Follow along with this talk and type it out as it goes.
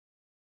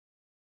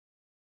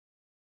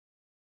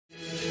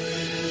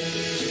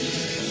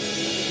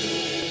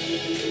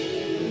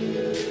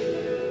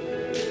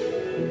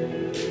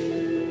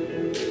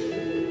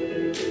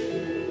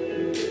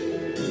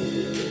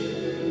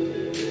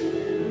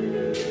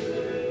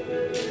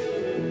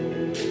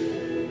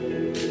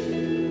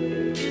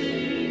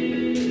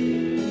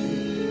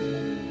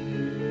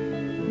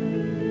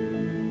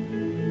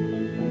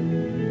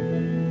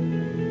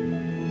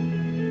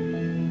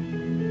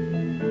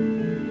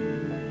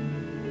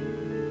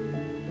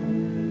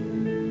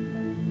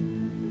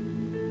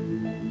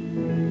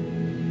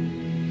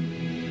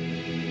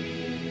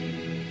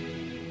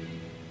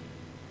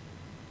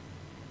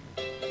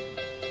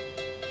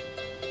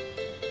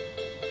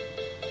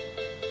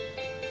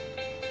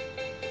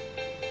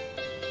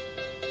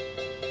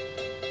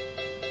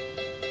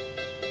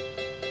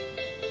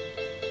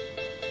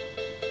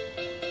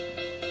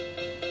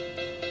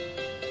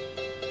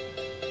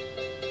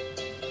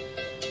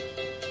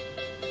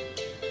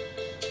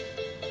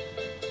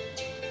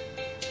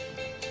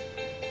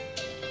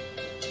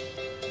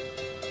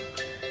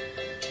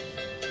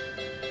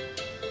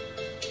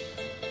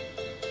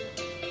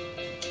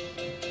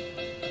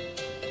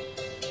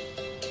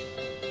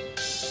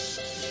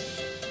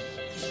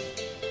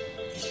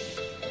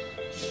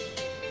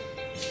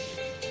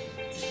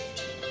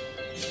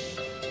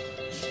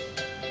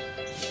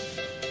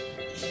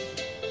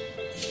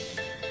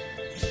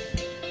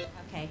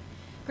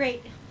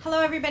Great.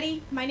 Hello,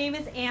 everybody. My name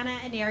is Anna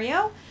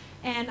Anario,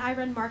 and I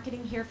run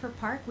marketing here for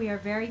PARC. We are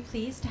very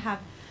pleased to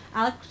have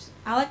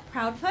Alec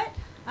Proudfoot,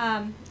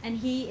 and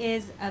he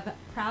is of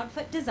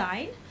Proudfoot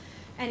Design,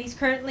 and he's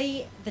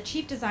currently the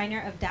chief designer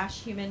of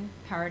DaSH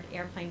human-powered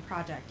airplane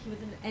project. He was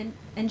an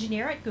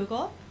engineer at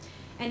Google,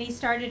 and he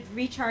started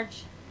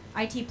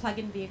RechargeIT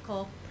plug-in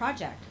vehicle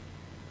project.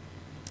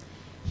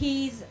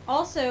 He's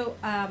also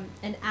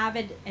an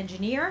avid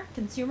engineer,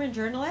 consumer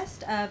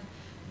journalist of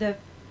the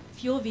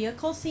fuel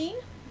vehicle scene,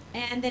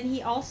 and then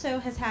he also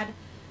has had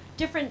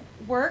different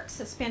works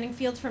spanning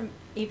fields from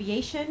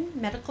aviation,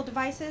 medical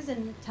devices,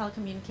 and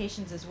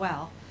telecommunications as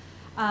well.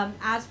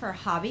 As for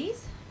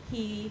hobbies,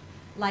 he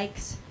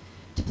likes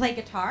to play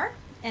guitar,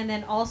 and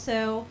then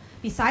also,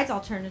 besides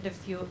alternative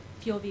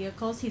fuel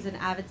vehicles, he's an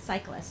avid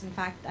cyclist. In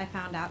fact, I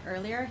found out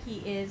earlier he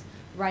is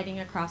riding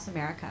across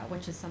America,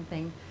 which is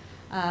something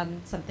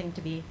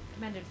to be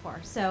commended for.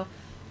 So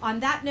on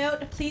that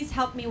note, please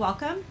help me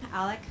welcome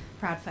Alec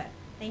Proudfoot.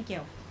 Thank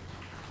you.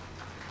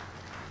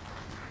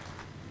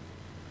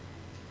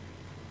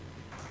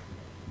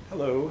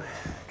 Hello.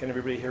 Can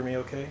everybody hear me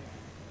okay?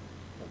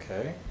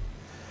 Okay.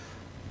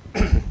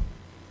 One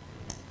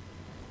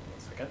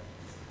second.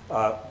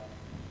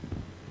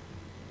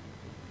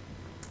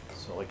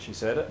 So like she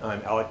said,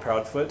 I'm Alec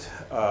Proudfoot,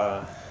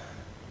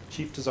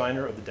 chief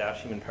designer of the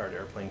DaSH human-powered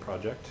airplane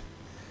project,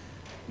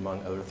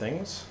 among other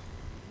things.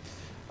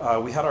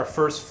 We had our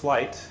first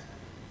flight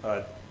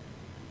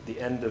the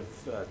end of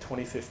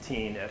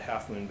 2015 at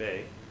Half Moon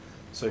Bay.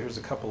 So here's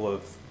a couple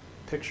of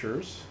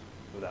pictures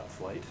of that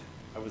flight.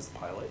 I was the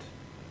pilot.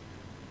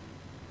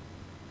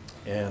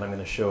 And I'm going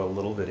to show a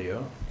little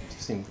video. You've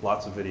seen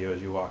lots of video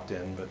as you walked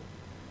in, but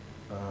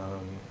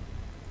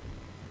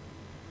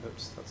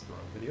oops, that's the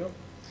wrong video.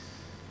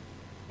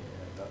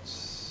 And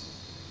that's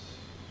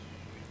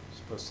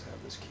supposed to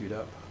have this queued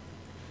up.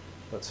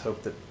 Let's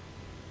hope that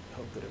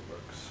it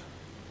works.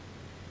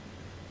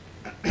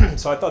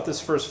 So I thought this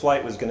first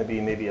flight was going to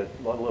be maybe a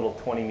little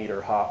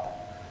 20-meter hop.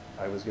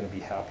 I was going to be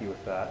happy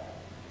with that.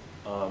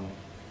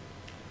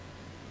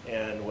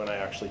 And when I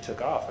actually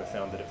took off, I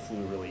found that it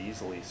flew really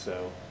easily.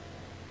 So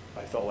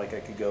I felt like I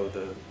could go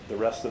the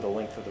rest of the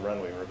length of the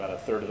runway. We're about a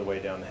third of the way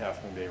down the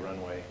Half Moon Bay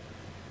runway.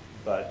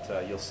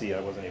 But you'll see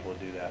I wasn't able to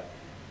do that.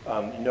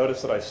 You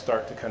notice that I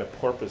start to kind of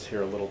porpoise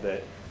here a little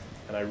bit.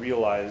 And I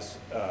realized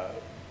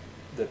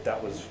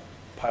that was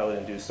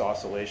pilot-induced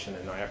oscillation,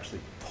 and I actually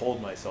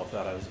told myself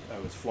that I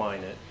was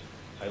flying it.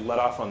 I let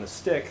off on the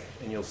stick,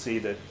 and you'll see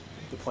that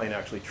the plane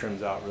actually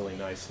trims out really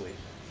nicely.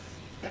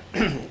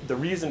 The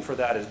reason for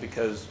that is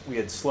because we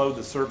had slowed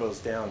the servos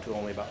down to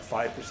only about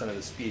 5% of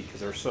the speed because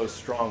they were so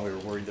strong we were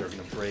worried they were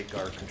going to break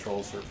our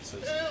control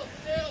surfaces.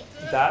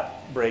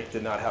 That break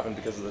did not happen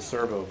because of the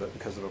servo, but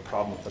because of a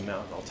problem with the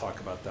mount, and I'll talk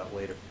about that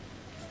later.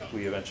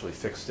 We eventually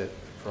fixed it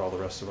for all the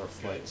rest of our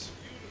flights.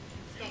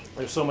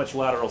 There's so much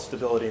lateral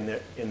stability in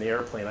the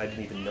airplane, I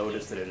didn't even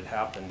notice that it had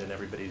happened, and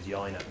everybody's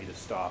yelling at me to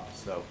stop,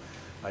 so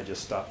I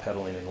just stopped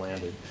pedaling and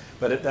landed.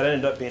 But that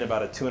ended up being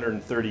about a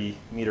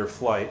 230-meter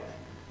flight,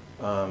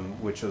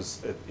 which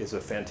is a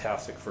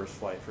fantastic first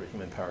flight for a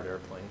human-powered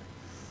airplane.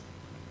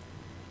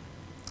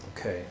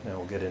 Okay, now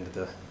we'll get into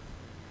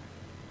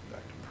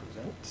back to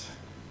present.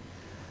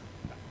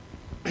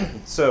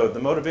 So the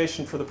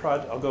motivation for the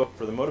project, I'll go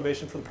for the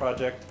motivation for the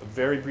project, a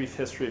very brief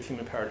history of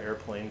human-powered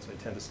airplanes. I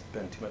tend to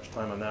spend too much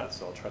time on that,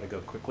 so I'll try to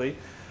go quickly.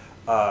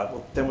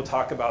 Then we'll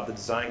talk about the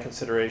design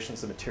considerations,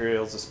 the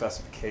materials, the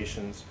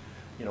specifications,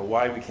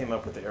 why we came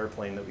up with the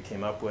airplane that we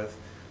came up with.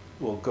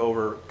 We'll go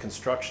over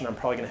construction. I'm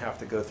probably going to have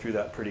to go through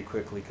that pretty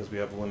quickly because we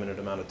have a limited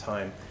amount of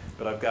time.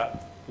 But I've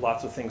got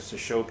lots of things to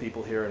show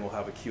people here, and we'll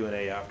have a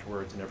Q&A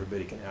afterwards, and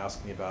everybody can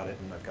ask me about it.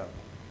 And I've got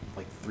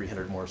like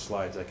 300 more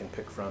slides I can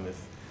pick from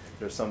if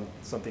there's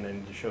something I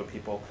need to show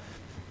people.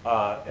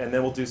 And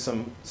then we'll do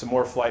some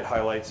more flight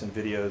highlights and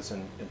videos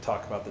and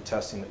talk about the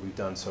testing that we've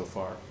done so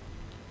far,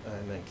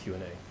 and then Q&A.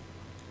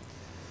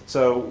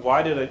 So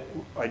why did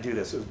I do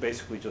this? It was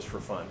basically just for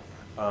fun.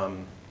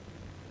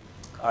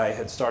 I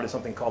had started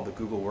something called the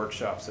Google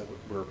Workshops that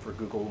were for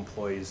Google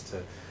employees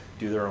to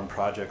do their own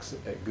projects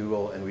at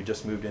Google, and we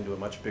just moved into a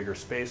much bigger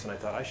space, and I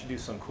thought I should do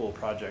some cool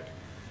project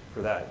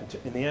for that.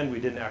 In the end, we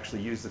didn't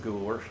actually use the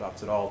Google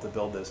Workshops at all to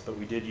build this, but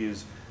we did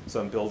use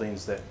some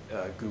buildings that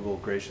Google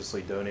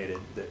graciously donated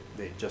that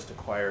they just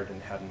acquired and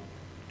hadn't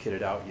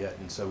kitted out yet,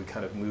 and so we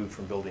kind of moved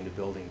from building to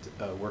building,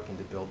 working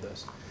to build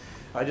this.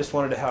 I just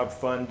wanted to have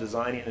fun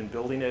designing and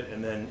building it,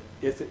 and then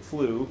if it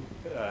flew,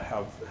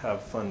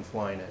 have fun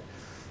flying it.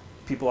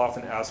 People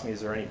often ask me,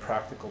 is there any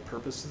practical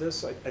purpose to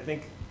this? I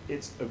think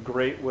it's a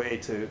great way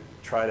to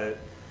try to,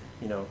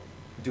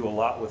 do a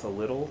lot with a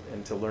little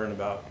and to learn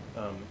about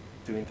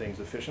doing things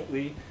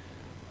efficiently.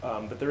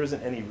 But there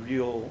isn't any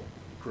real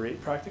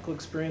great practical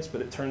experience,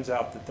 but it turns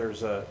out that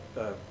there's a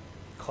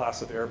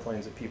class of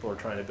airplanes that people are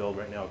trying to build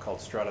right now called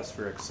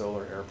stratospheric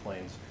solar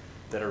airplanes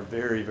that are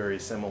very, very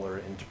similar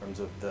in terms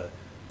of the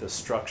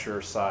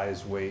structure,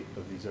 size, weight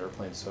of these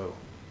airplanes. So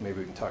maybe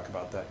we can talk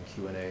about that in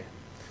Q&A.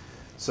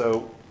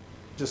 So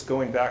just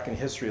going back in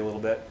history a little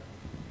bit,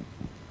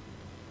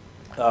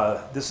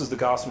 This is the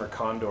Gossamer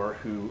Condor,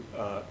 who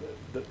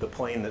the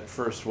plane that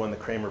first won the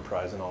Kramer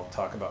Prize, and I'll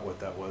talk about what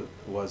that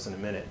was in a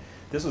minute.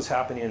 This was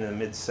happening in the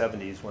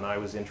mid-70s when I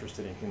was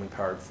interested in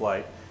human-powered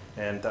flight,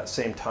 and at that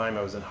same time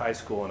I was in high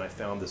school and I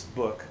found this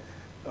book,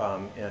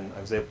 and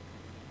I was able,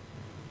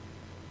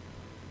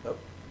 oh,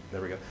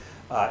 there we go,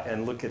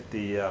 and look at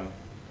the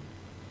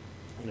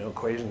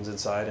equations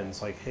inside, and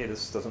it's like, hey,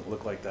 this doesn't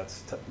look like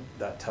that's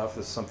that tough.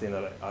 This is something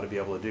that I ought to be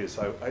able to do.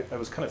 So I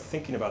was kind of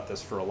thinking about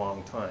this for a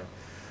long time.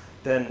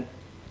 Then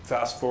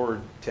fast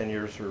forward 10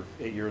 years or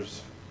 8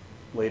 years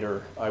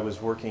later, I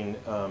was working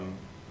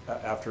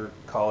after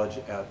college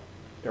at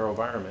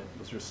AeroVironment.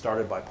 It was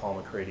started by Paul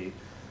McCready,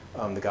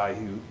 the guy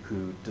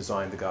who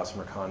designed the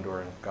Gossamer Condor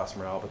and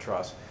Gossamer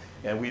Albatross.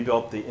 And we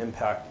built the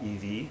Impact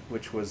EV,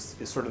 which is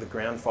sort of the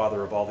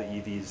grandfather of all the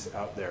EVs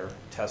out there.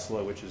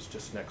 Tesla, which is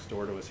just next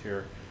door to us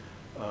here,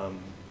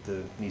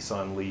 the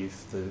Nissan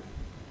Leaf, the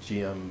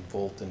GM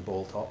Volt and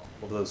Bolt, all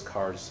of those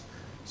cars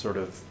sort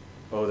of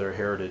owe their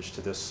heritage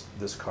to this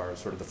car,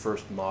 sort of the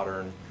first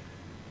modern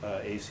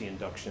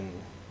AC-induction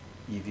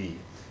EV.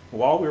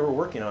 While we were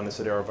working on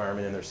this at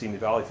AeroVironment in their Simi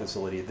Valley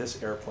facility,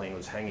 this airplane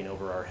was hanging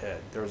over our head.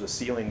 There was a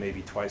ceiling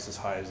maybe twice as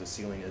high as the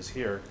ceiling is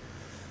here,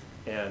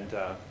 and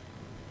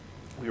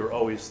we were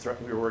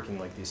working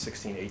like these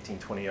 16, 18,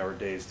 20-hour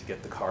days to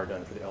get the car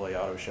done for the LA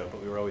Auto Show,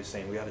 but we were always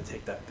saying we got to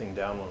take that thing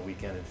down one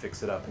weekend and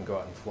fix it up and go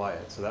out and fly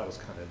it. So that was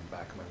kind of in the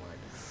back of my mind.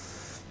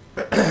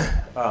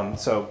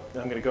 So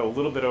I'm going to go a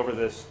little bit over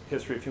this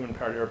history of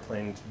human-powered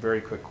airplanes very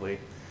quickly.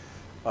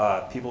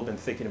 People have been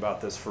thinking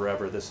about this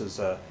forever. This is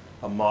a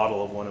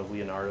model of one of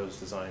Leonardo's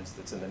designs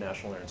that's in the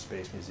National Air and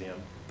Space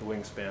Museum. The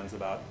wingspan's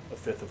about a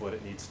fifth of what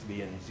it needs to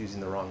be, and he's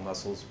using the wrong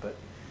muscles, but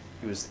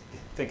he was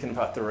thinking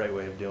about the right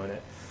way of doing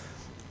it.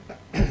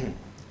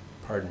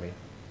 Pardon me.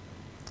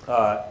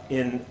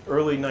 In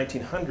early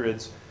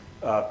 1900s,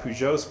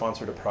 Peugeot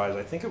sponsored a prize.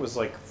 I think it was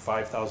like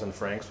 5,000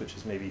 francs, which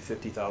is maybe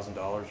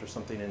 $50,000 or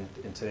something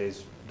in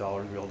today's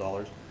dollars, real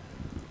dollars.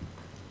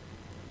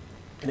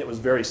 And it was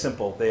very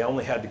simple. They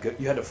only had to go,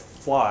 you had to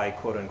fly,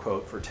 quote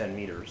unquote, for 10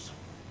 meters.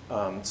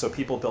 So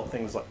people built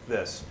things like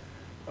this.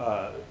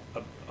 A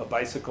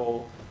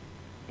bicycle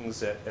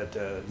at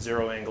a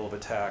zero angle of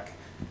attack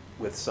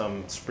with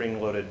some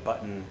spring-loaded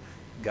button.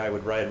 Guy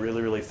would ride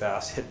really, really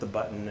fast, hit the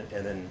button,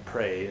 and then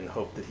pray and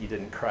hope that he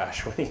didn't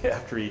crash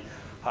after he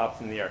hopped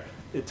in the air.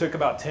 It took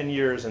about 10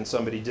 years, and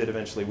somebody did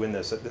eventually win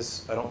this.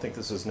 I don't think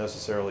this is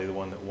necessarily the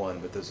one that won,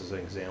 but this is an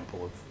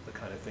example of the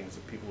kind of things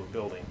that people were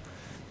building.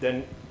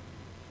 Then,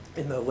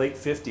 in the late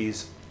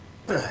 50s,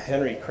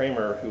 Henry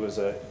Kramer, who was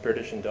a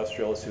British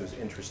industrialist who was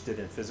interested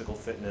in physical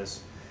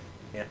fitness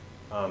and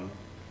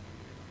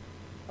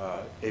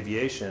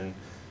aviation,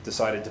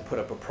 decided to put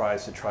up a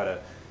prize to try to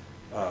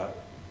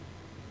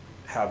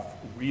have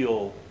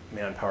real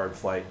man-powered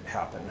flight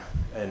happen.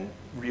 And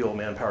real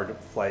man-powered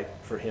flight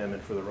for him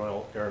and for the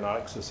Royal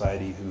Aeronautics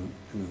Society,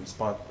 who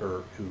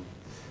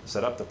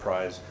set up the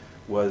prize,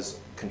 was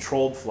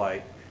controlled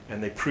flight.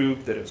 And they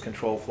proved that it was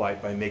controlled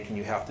flight by making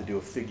you have to do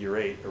a figure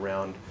 8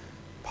 around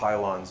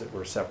pylons that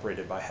were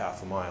separated by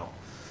half a mile.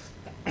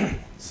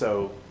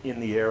 So in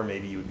the air,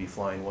 maybe you would be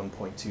flying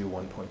 1.2,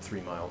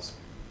 1.3 miles.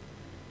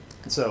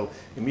 And so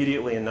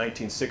immediately in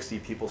 1960,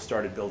 people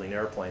started building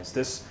airplanes.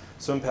 This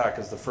Sunpac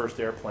is the first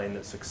airplane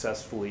that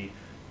successfully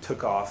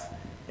took off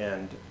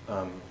and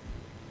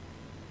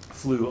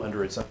flew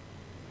under its own.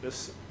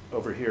 This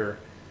over here,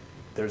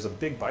 there's a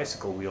big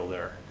bicycle wheel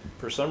there.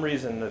 For some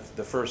reason,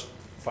 the first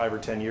 5 or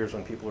 10 years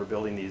when people were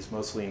building these,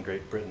 mostly in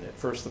Great Britain, at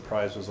first the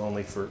prize was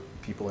only for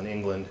people in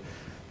England.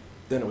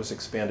 Then it was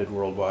expanded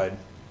worldwide.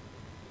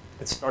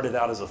 It started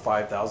out as a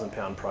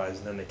 5,000-pound prize,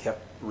 and then they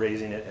kept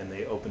raising it, and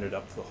they opened it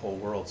up to the whole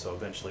world. So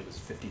eventually it was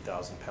a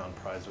 50,000-pound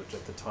prize, which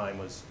at the time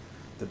was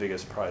the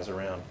biggest prize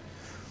around.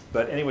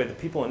 But anyway, the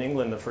people in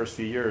England the first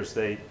few years,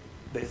 they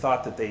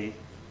thought that they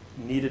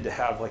needed to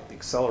have like the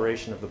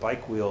acceleration of the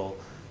bike wheel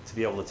to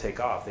be able to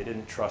take off. They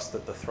didn't trust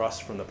that the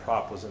thrust from the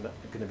prop was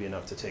going to be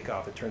enough to take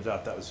off. It turns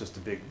out that was just a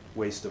big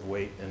waste of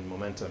weight and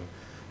momentum,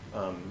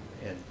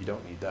 and you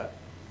don't need that.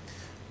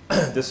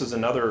 This is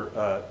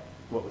another,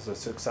 what was a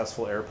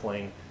successful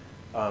airplane,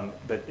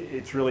 but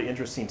it's really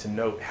interesting to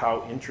note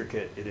how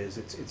intricate it is.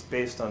 It's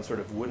based on sort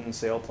of wooden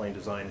sailplane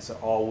design. It's an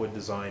all-wood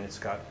design. It's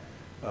got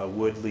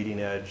wood leading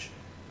edge.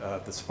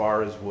 The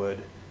spar is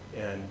wood,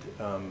 and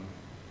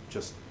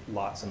just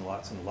lots and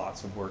lots and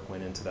lots of work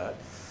went into that.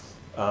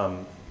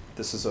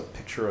 This is a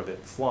picture of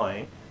it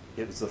flying.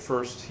 It was the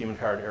first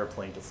human-powered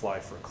airplane to fly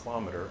for a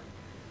kilometer.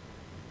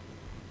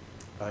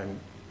 I'm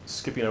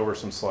skipping over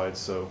some slides,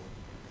 so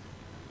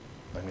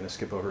I'm going to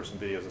skip over some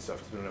videos and stuff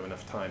because we don't have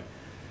enough time.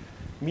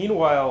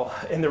 Meanwhile,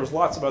 and there was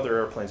lots of other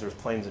airplanes. There was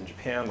planes in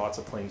Japan, lots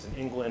of planes in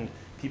England.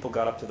 People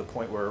got up to the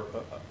point where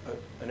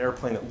an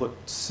airplane that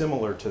looked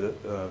similar to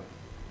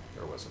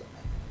where was it?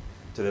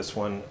 To this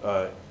one,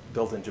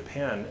 built in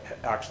Japan,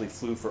 actually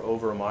flew for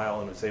over a mile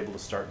and was able to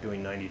start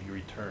doing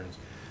 90-degree turns.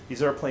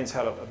 These airplanes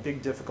had a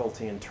big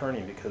difficulty in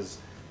turning because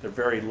they're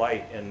very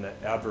light, and the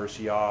adverse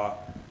yaw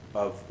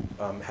of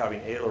having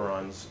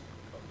ailerons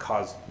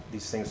caused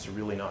these things to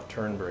really not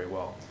turn very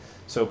well.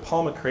 So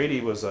Paul McCready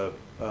was a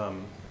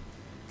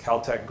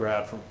Caltech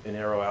grad in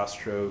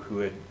AeroAstro who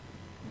had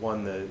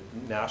won the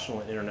national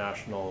and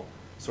international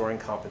soaring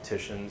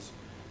competitions,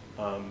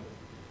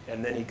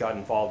 and then he got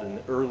involved in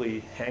the early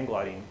hang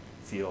gliding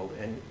field,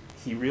 and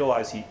he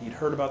realized he'd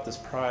heard about this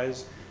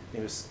prize. He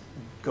was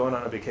going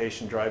on a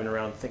vacation, driving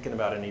around, thinking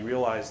about it, and he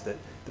realized that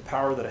the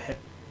power that a hang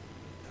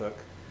took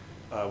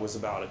was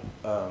about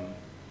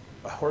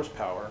a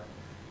horsepower,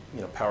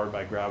 powered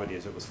by gravity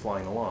as it was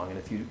flying along. And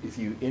if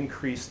you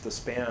increased the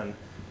span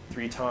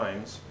 3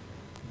 times,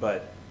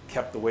 but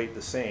kept the weight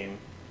the same,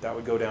 that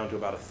would go down to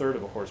about 1/3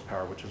 of a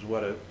horsepower, which is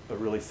what a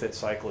really fit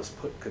cyclist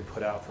could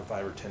put out for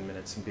 5 or 10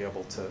 minutes and be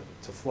able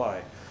to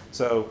fly.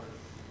 So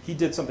he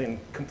did something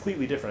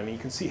completely different. I mean,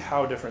 you can see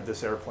how different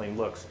this airplane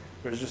looks.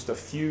 There's just a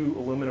few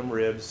aluminum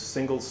ribs,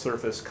 single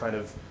surface, kind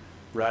of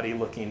ratty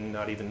looking,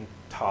 not even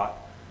taut.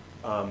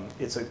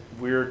 It's a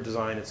weird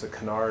design. It's a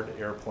canard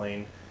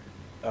airplane.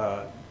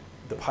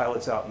 The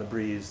pilot's out in the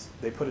breeze.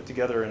 They put it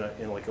together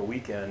in like a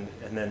weekend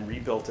and then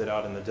rebuilt it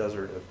out in the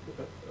desert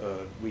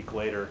a week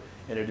later,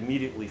 and it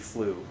immediately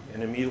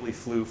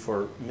flew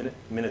for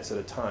minutes at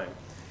a time.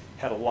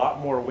 Had a lot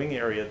more wing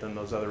area than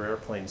those other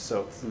airplanes,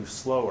 so it flew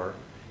slower.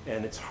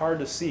 And it's hard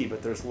to see,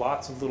 but there's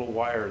lots of little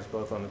wires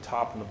both on the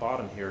top and the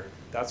bottom here.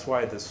 That's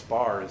why the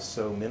spar is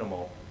so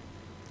minimal,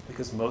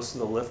 because most of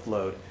the lift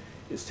load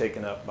is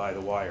taken up by the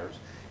wires.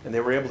 And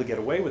they were able to get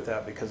away with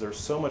that because there's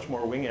so much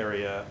more wing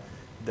area.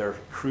 Their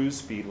cruise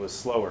speed was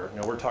slower.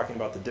 Now we're talking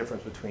about the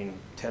difference between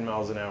 10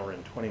 miles an hour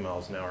and 20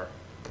 miles an hour.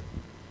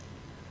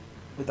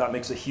 But that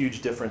makes a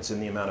huge difference in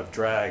the amount of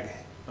drag,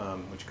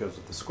 which goes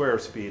with the square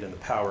of speed, and the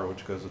power,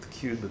 which goes with the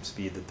cube of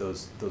speed that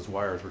those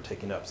wires were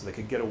taking up. So they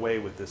could get away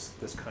with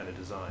this kind of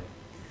design.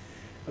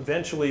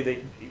 Eventually,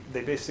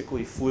 they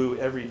basically flew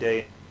every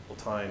day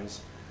multiple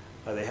times.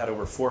 They had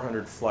over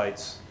 400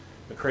 flights.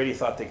 McCready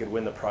thought they could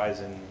win the prize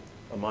in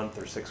a month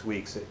or 6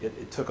 weeks.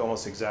 It took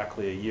almost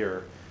exactly a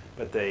year,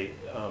 but they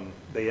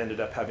ended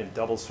up having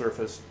double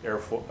surface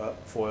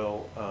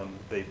airfoil.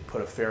 They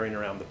put a fairing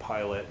around the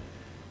pilot.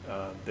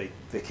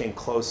 They came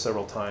close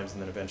several times,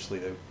 and then eventually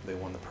they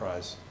won the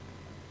prize.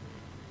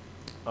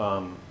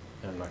 And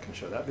I'm not going to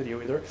show that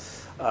video either.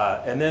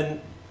 And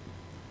then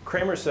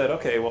Kramer said,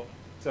 okay, well,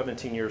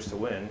 17 years to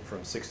win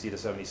from 60 to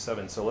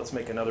 77, so let's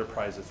make another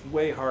prize that's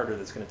way harder,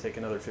 that's going to take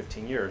another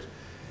 15 years.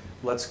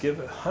 Let's give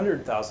a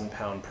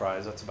 100,000-pound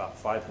prize, that's about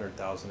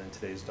 500,000 in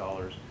today's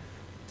dollars,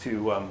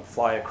 to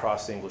fly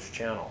across the English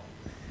Channel.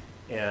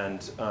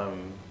 And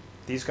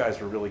these guys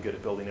were really good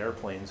at building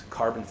airplanes.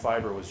 Carbon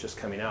fiber was just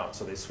coming out,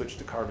 so they switched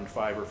to carbon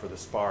fiber for the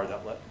spar.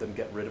 That let them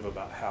get rid of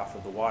about half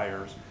of the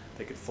wires.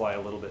 They could fly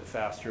a little bit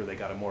faster. They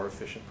got a more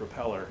efficient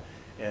propeller.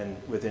 And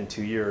within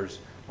 2 years,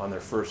 on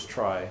their first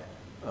try,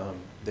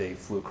 they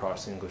flew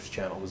across the English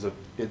Channel.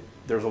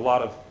 There's a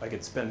lot of, I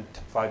could spend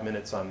 5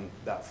 minutes on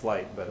that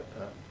flight, but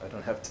I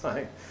don't have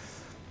time.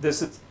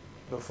 This is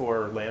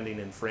before landing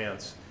in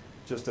France.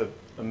 Just a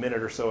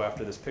minute or so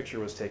after this picture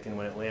was taken,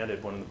 when it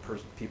landed, one of the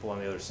people on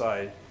the other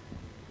side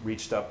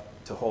reached up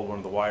to hold one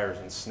of the wires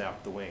and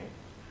snapped the wing.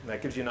 And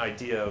that gives you an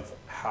idea of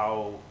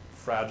how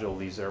fragile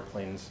these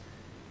airplanes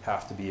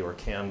have to be or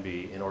can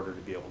be in order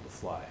to be able to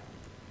fly.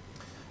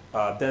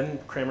 Then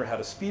Kramer had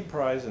a speed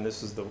prize, and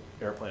this is the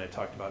airplane I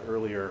talked about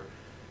earlier.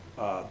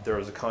 There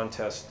was a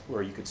contest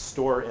where you could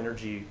store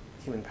energy,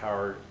 human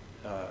power,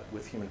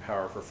 with human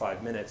power for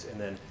 5 minutes,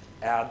 and then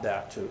add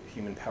that to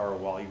human power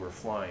while you were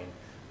flying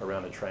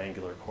around a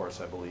triangular course,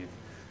 I believe.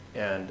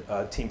 And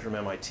a team from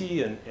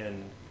MIT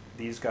and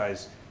these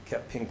guys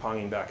kept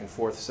ping-ponging back and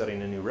forth,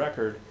 setting a new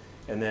record.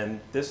 And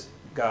then this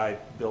guy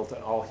built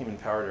an all-human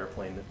powered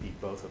airplane that beat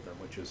both of them,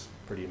 which is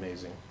pretty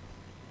amazing.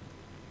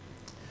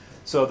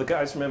 So the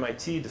guys from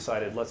MIT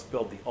decided, let's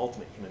build the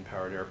ultimate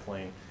human-powered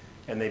airplane.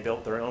 And they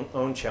built their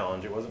own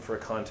challenge. It wasn't for a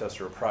contest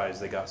or a prize.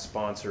 They got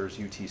sponsors,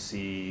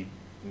 UTC,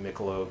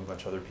 Michelob, a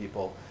bunch of other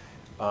people.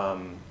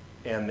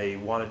 And they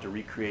wanted to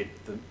recreate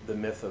the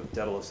myth of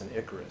Daedalus and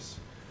Icarus.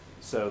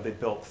 So they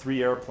built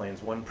 3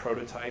 airplanes, 1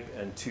 prototype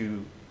and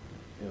 2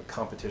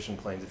 competition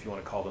planes, if you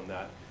want to call them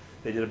that.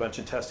 They did a bunch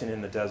of testing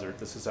in the desert.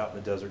 This is out in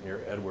the desert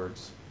near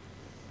Edwards.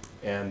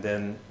 And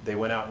then they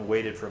went out and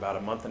waited for about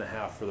a month and a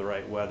half for the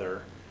right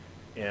weather.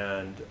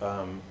 And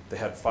they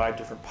had 5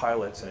 different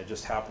pilots, and it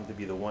just happened to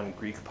be the one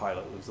Greek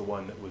pilot was the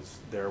one that was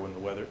there when the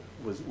weather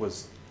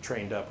was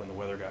trained up when the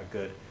weather got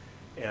good.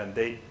 And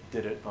they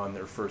did it on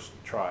their first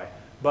try.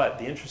 But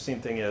the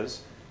interesting thing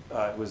is,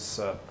 it was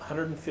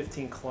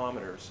 115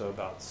 kilometers, so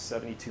about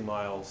 72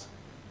 miles,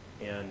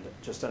 and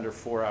just under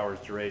 4 hours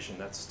duration.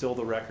 That's still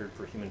the record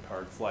for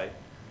human-powered flight.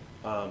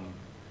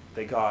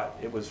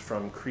 It was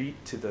from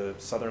Crete to the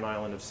southern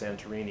island of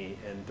Santorini,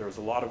 and there was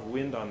a lot of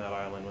wind on that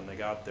island when they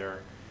got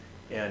there.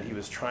 And he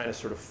was trying to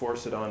sort of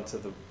force it onto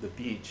the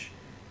beach,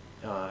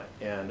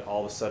 and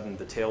all of a sudden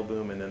the tail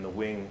boom and then the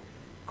wing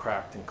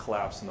cracked and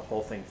collapsed, and the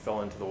whole thing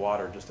fell into the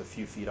water just a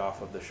few feet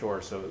off of the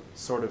shore, so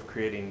sort of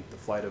creating the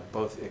flight of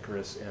both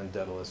Icarus and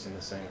Daedalus in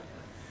the same.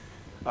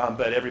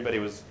 But everybody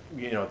was,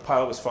 the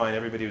pilot was fine,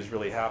 everybody was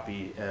really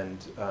happy, and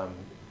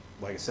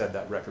like I said,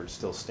 that record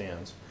still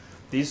stands.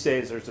 These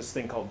days, there's this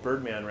thing called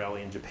Birdman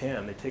Rally in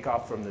Japan. They take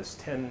off from this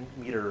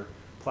 10-meter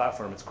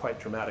platform. It's quite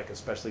dramatic,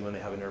 especially when they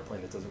have an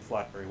airplane that doesn't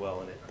fly very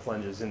well and it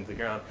plunges into the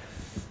ground.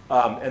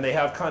 And they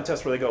have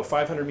contests where they go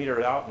 500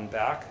 meters out and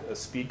back, a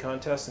speed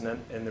contest,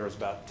 and there was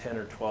about 10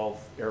 or 12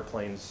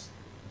 airplanes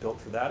built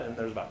for that, and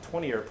there's about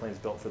 20 airplanes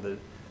built for the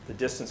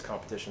distance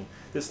competition.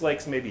 This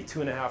lake's maybe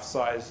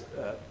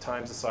 2.5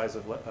 times the size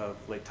of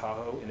Lake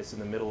Tahoe, and it's in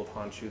the middle of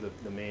Honshu,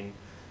 the main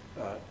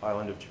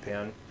island of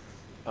Japan.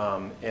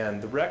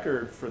 And the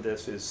record for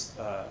this is,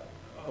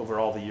 over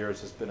all the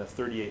years, has been a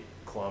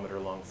 38-kilometer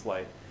long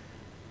flight.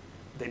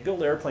 They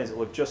build airplanes that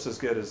look just as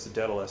good as the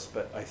Daedalus,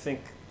 but I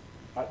think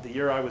the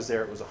year I was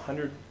there, it was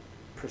 100%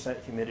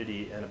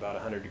 humidity and about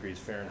 100 degrees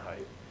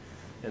Fahrenheit.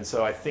 And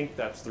so I think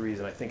that's the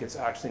reason. I think it's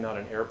actually not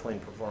an airplane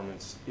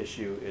performance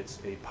issue, it's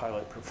a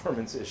pilot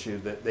performance issue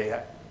that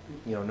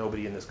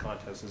nobody in this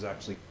contest is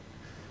actually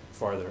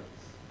farther.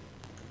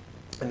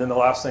 And then the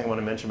last thing I want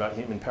to mention about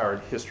human-powered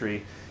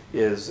history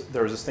is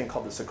there was this thing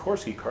called the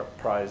Sikorsky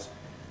Prize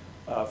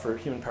for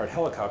human-powered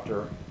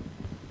helicopter.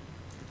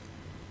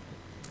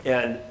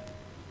 And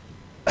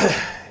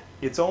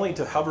it's only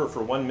to hover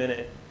for 1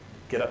 minute,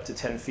 get up to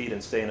 10 feet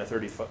and stay in a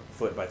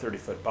 30-foot by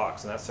 30-foot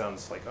box. And that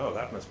sounds like, oh,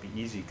 that must be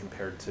easy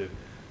compared to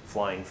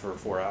flying for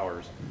 4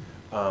 hours.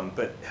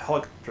 But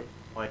helicopter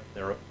flying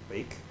in their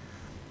wake,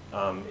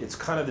 it's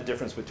kind of the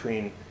difference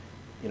between,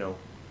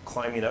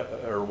 climbing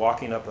up or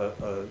walking up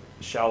a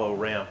shallow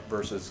ramp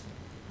versus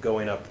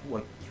going up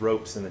one of those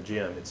ropes in the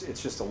gym.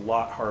 It's just a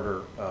lot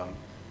harder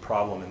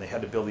problem, and they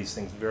had to build these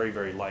things very,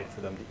 very light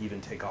for them to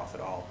even take off at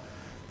all.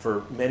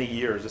 For many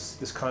years,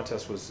 this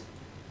contest was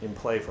in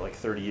play for like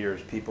 30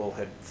 years. People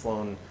had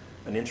flown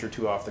an inch or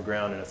two off the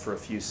ground for a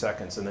few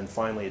seconds, and then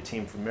finally a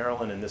team from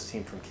Maryland and this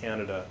team from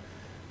Canada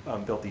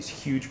built these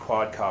huge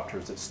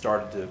quadcopters that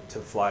started to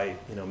fly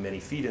many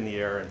feet in the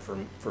air and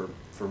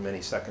for many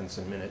seconds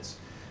and minutes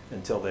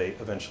until they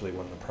eventually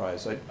won the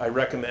prize. I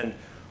recommend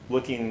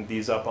looking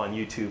these up on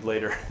YouTube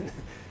later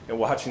and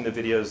watching the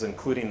videos,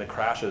 including the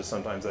crashes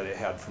sometimes that it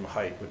had from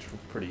height, which were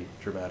pretty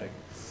dramatic.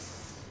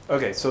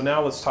 Okay, so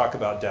now let's talk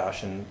about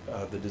DaSH and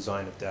the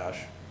design of DaSH.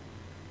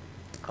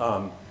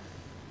 I'm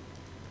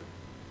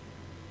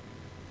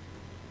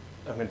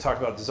going to talk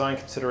about design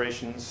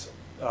considerations.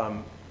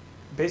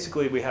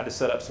 Basically, we had to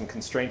set up some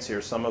constraints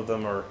here. Some of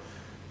them are,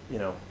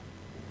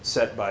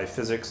 set by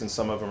physics, and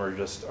some of them are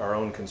just our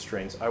own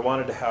constraints. I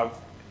wanted to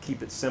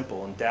keep it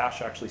simple, and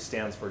DaSH actually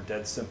stands for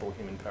Dead Simple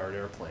Human-Powered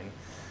Airplane.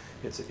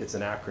 It's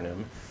an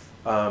acronym.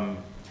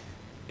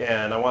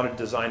 And I wanted to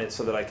design it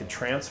so that I could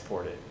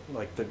transport it.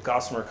 Like the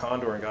Gossamer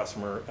Condor and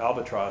Gossamer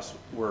Albatross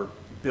were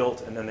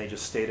built and then they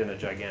just stayed in a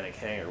gigantic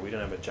hangar. We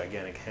didn't have a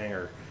gigantic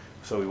hangar,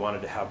 so we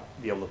wanted to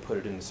be able to put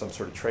it in some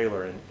sort of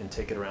trailer and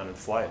take it around and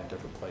fly it in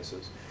different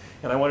places.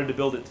 And I wanted to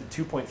build it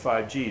to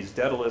 2.5 Gs.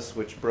 Daedalus,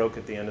 which broke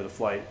at the end of the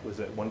flight, was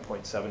at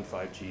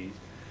 1.75 Gs.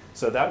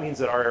 So that means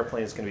that our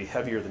airplane is going to be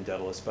heavier than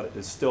Daedalus, but it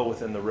is still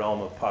within the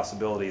realm of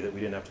possibility that we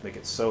didn't have to make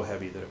it so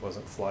heavy that it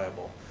wasn't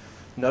flyable.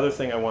 Another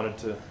thing I wanted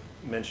to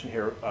mention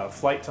here,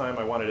 flight time.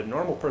 I wanted a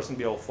normal person to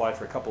be able to fly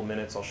for a couple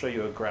minutes. I'll show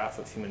you a graph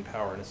of human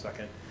power in a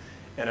second.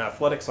 And an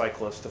athletic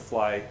cyclist to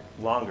fly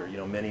longer,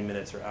 many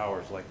minutes or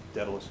hours like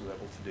Daedalus was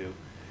able to do.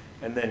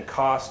 And then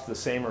cost the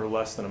same or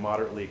less than a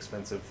moderately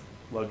expensive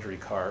luxury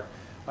car.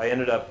 I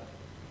ended up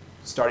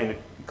starting to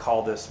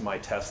call this my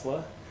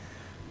Tesla.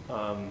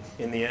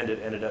 In the end, it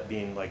ended up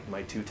being like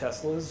my 2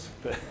 Teslas.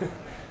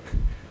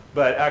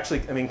 But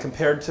actually, I mean,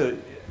 compared to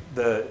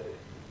the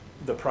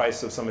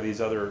price of some of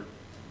these other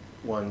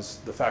ones,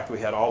 the fact that we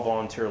had all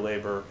volunteer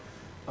labor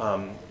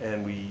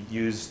and we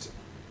used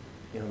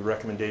the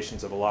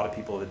recommendations of a lot of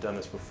people that had done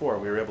this before,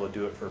 we were able to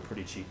do it for a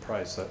pretty cheap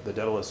price. The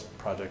Daedalus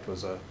project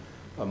was a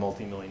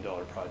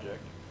multi-million-dollar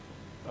project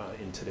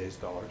in today's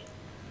dollars.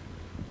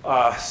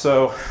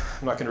 So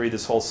I'm not going to read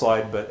this whole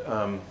slide, but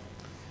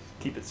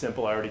keep it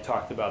simple. I already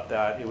talked about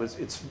that.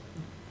 It's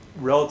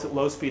relative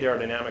low-speed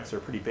aerodynamics are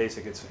pretty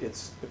basic.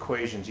 It's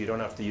equations. You don't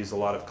have to use a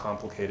lot of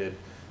complicated,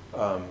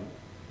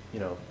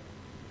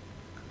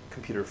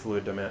 computer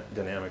fluid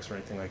dynamics or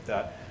anything like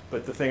that.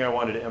 But the thing I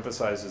wanted to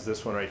emphasize is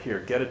this one right here.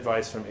 Get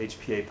advice from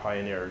HPA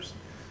pioneers.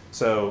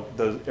 So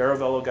the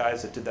AeroVelo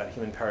guys that did that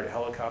human-powered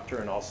helicopter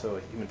and also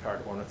a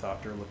human-powered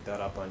ornithopter, look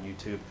that up on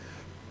YouTube.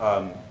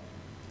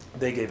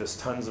 They gave us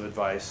tons of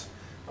advice.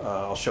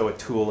 I'll show a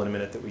tool in a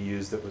minute that we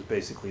used that was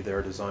basically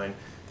their design.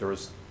 There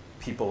was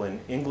people in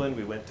England.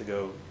 We went to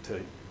go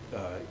to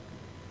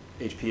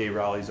HPA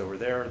rallies over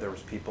there. There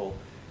was people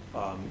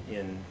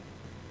in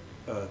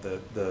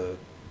the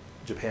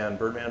Japan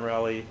Birdman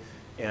Rally,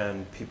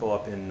 and people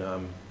up in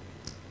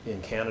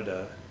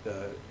Canada,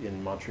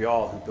 in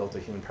Montreal, who built a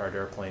human-powered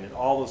airplane. And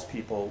all those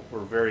people were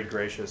very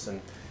gracious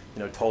and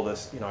told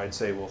us, I'd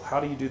say, well, how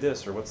do you do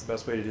this, or what's the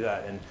best way to do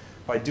that? And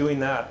by doing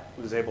that,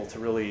 I was able to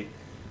really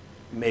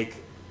make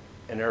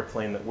an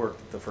airplane that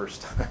worked the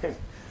first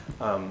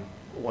time.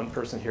 One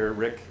person here,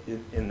 Rick,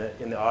 in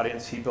the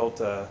audience, he built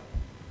a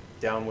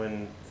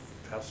downwind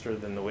faster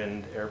than the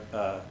wind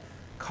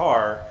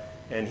car,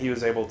 and he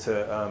was able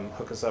to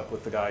hook us up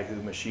with the guy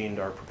who machined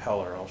our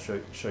propeller. I'll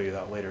show you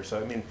that later. So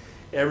I mean,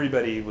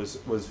 everybody was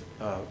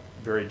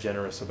very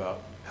generous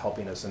about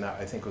helping us, and that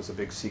I think was a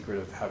big secret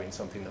of having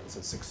something that was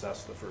a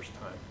success the first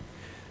time.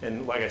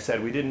 And like I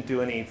said, we didn't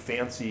do any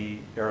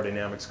fancy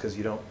aerodynamics because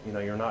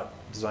you're not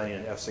designing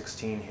an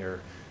F-16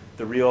 here.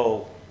 The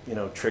real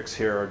tricks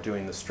here are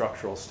doing the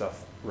structural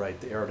stuff right.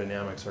 The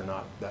aerodynamics are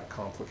not that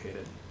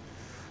complicated.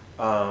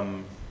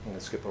 I'm going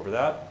to skip over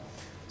that.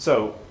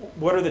 So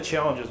what are the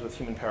challenges with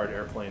human-powered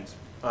airplanes?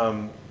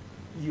 A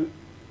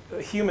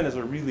human is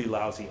a really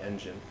lousy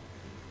engine.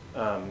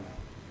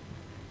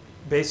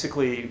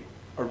 Basically,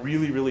 a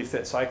really, really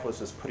fit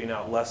cyclist is putting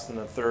out less than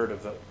a third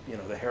of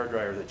the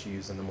hairdryer that you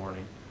use in the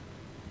morning.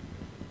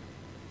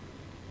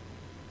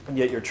 And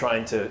yet you're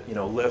trying to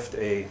lift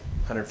a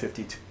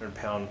 150,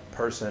 200-pound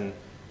person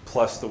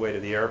plus the weight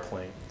of the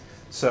airplane.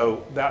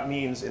 So that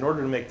means in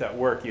order to make that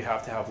work, you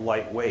have to have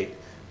light weight.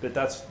 But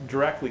that's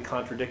directly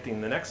contradicting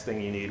the next thing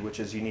you need,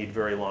 which is you need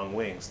very long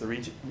wings. The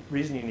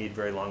reason you need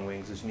very long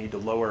wings is you need to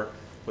lower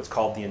what's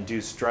called the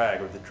induced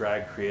drag, or the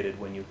drag created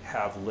when you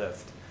have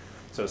lift.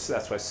 So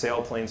that's why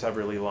sailplanes have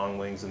really long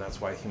wings, and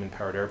that's why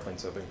human-powered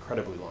airplanes have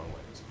incredibly long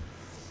wings.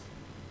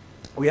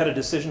 We had a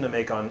decision to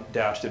make on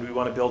DaSH. Did we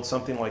want to build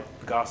something like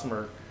the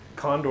Gossamer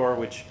Condor,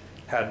 which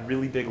had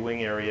really big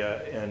wing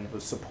area and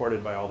was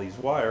supported by all these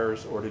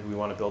wires, or did we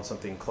want to build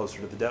something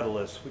closer to the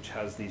Daedalus, which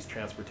has these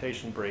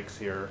transportation brakes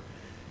here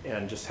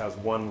and just has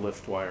one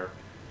lift wire?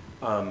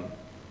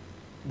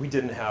 We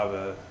didn't have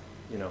a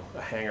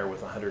hangar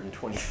with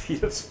 120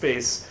 feet of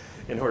space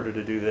in order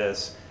to do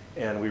this,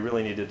 and we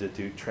really needed to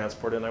do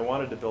transport, and I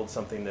wanted to build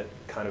something that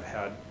kind of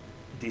had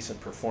decent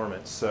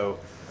performance. So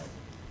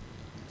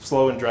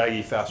slow and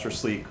draggy, faster,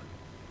 sleek.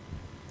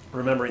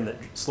 Remembering that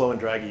slow and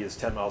draggy is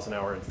 10 miles an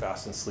hour and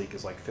fast and sleek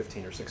is like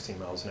 15 or 16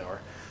 miles an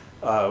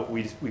hour.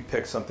 We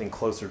picked something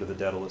closer to the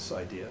Daedalus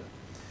idea.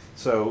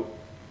 So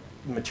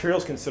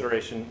materials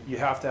consideration, you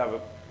have to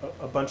have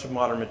a bunch of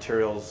modern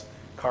materials,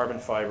 carbon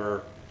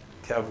fiber,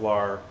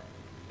 Kevlar,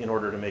 in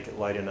order to make it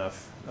light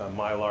enough,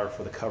 Mylar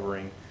for the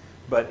covering.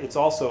 But it's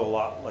also a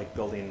lot like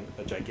building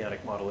a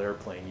gigantic model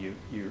airplane.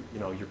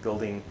 You're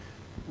building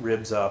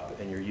ribs up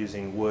and you're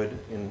using wood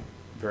in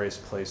various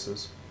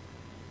places.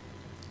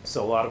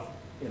 So a lot of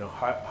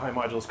high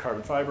modulus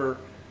carbon fiber,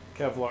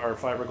 Kevlar,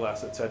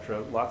 fiberglass,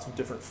 etc. Lots of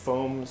different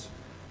foams,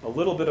 a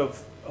little bit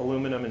of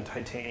aluminum and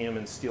titanium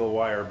and steel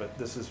wire, but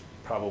this is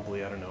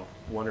probably, I don't know,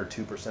 1 or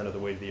 2% of the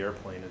weight of the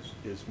airplane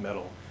is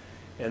metal.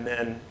 And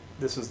then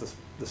this is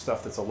the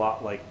stuff that's a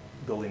lot like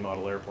building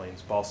model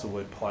airplanes: balsa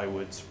wood,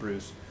 plywood,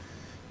 spruce,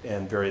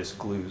 and various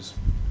glues,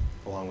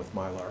 along with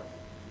Mylar.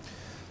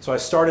 So I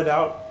started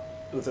out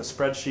with a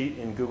spreadsheet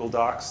in Google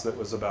Docs that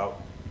was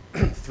about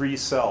 3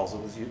 cells.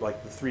 It was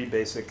like the 3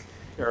 basic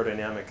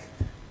aerodynamic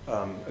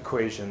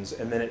equations,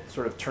 and then it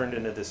sort of turned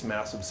into this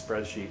massive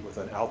spreadsheet with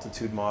an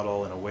altitude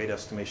model and a weight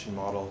estimation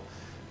model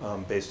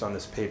based on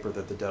this paper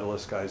that the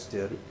Daedalus guys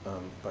did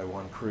by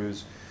Juan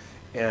Cruz.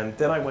 And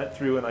then I went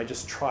through and I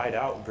just tried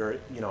out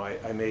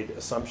I made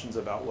assumptions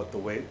about what the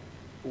weight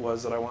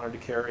was that I wanted to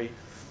carry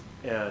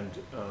and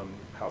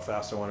how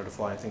fast I wanted to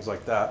fly and things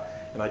like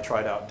that. And I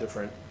tried out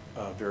different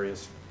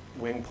various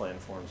wing plan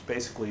forms.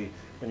 Basically,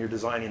 when you're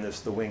designing this,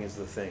 the wing is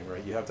the thing,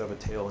 right? You have to have a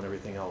tail and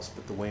everything else,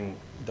 but the wing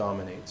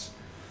dominates.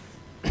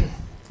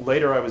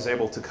 Later, I was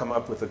able to come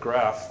up with a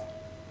graph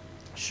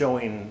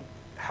showing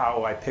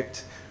how I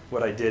picked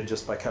what I did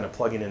just by kind of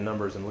plugging in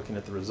numbers and looking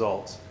at the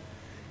results.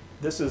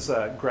 This is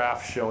a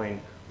graph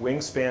showing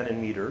wingspan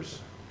in meters,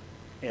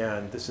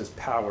 and this is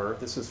power.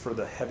 This is for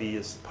the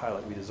heaviest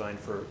pilot we designed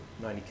for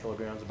 90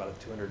 kilograms, about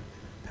a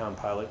 200-pound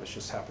pilot, which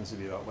just happens to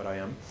be about what I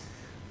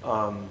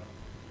am.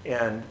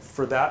 And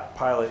for that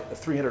pilot,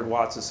 300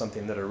 watts is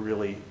something that a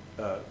really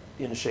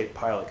in-shape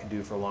pilot could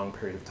do for a long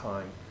period of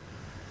time.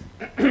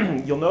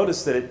 You'll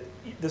notice that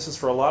this is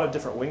for a lot of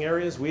different wing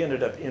areas. We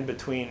ended up in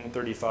between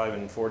 35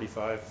 and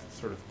 45,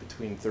 sort of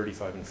between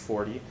 35 and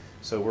 40.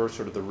 So we're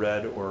sort of the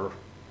red or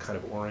kind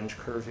of orange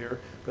curve here.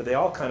 But they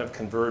all kind of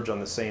converge on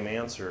the same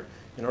answer.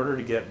 In order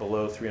to get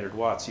below 300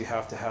 watts, you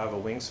have to have a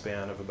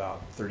wingspan of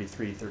about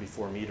 33,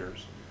 34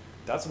 meters.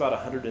 That's about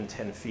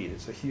 110 feet.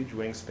 It's a huge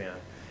wingspan.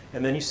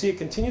 And then you see it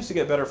continues to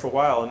get better for a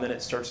while, and then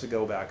it starts to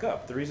go back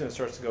up. The reason it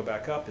starts to go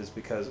back up is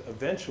because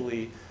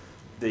eventually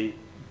the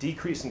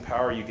decrease in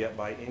power you get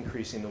by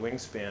increasing the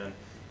wingspan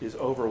is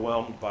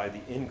overwhelmed by the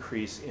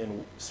increase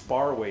in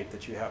spar weight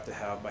that you have to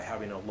have by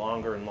having a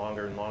longer and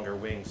longer and longer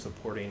wing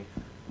supporting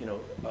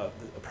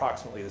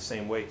approximately the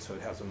same weight, so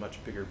it has a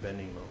much bigger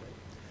bending moment.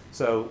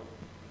 So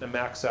the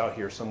max out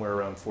here somewhere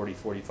around 40,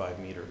 45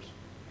 meters.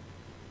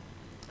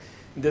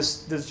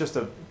 This is just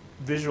a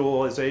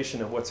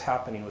visualization of what's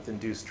happening with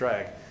induced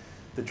drag.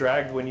 The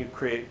drag when you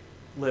create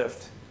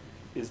lift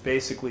is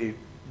basically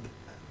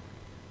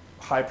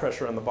high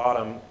pressure on the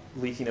bottom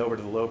leaking over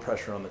to the low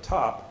pressure on the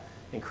top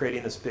and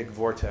creating this big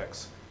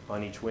vortex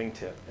on each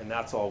wingtip, and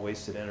that's all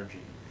wasted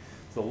energy.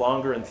 The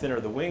longer and thinner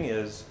the wing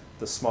is,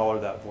 the smaller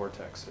that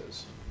vortex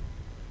is.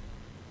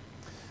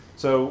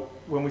 So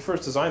when we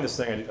first designed this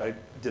thing, I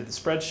did the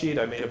spreadsheet,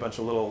 I made a bunch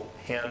of little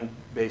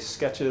hand-based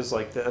sketches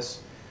like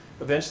this.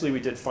 Eventually we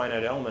did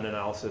finite element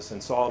analysis in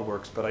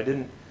SolidWorks, but I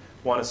didn't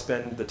want to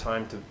spend the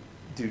time to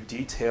do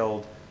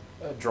detailed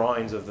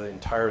drawings of the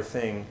entire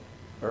thing,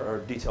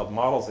 or detailed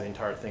models of the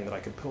entire thing that I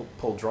could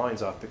pull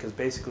drawings off, because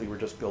basically we're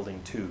just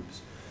building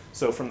tubes.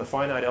 So from the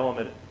finite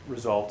element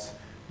results,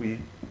 we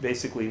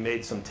basically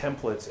made some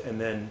templates and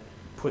then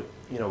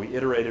we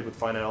iterated with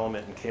finite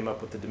element and came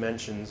up with the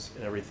dimensions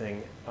and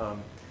everything.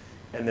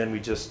 And then we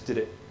just did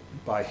it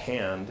by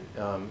hand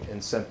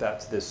and sent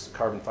that to this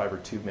carbon fiber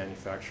tube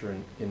manufacturer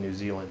in New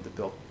Zealand that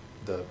built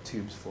the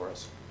tubes for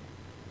us.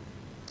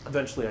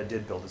 Eventually I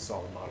did build a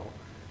solid model.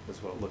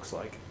 That's what it looks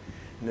like.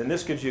 And then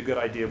this gives you a good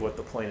idea of what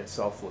the plane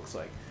itself looks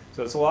like.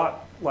 So it's a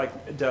lot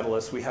like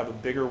Daedalus. We have a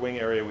bigger wing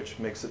area, which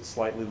makes it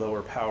slightly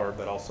lower power,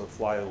 but also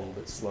fly a little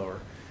bit slower.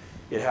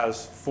 It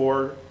has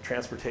 4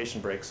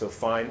 transportation brakes, so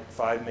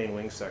 5 main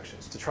wing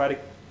sections. To try to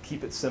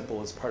keep it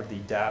simple as part of the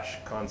DaSH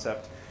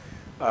concept,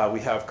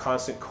 we have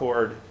constant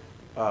chord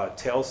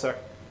tail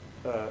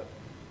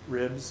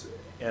ribs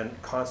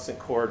and constant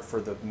chord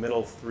for the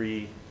middle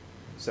 3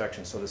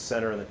 sections. So the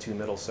center and the 2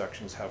 middle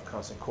sections have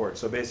constant chord.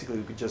 So basically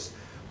we could just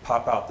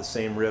pop out the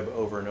same rib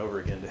over and over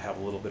again to have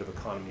a little bit of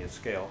economy of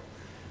scale.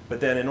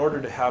 But then in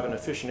order to have an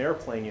efficient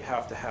airplane, you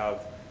have to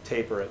have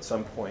taper at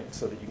some point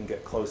so that you can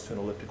get close to an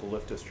elliptical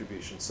lift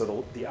distribution.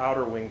 So the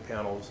outer wing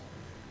panels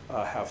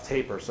have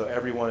taper, so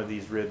every one of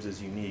these ribs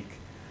is unique.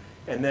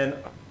 And then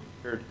I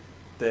figured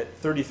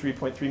that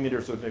 33.3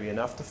 meters was maybe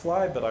enough to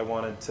fly, but I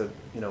wanted to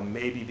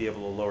maybe be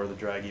able to lower the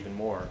drag even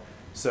more.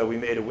 So we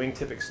made a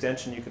wingtip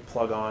extension you could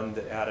plug on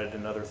that added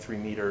another 3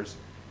 meters.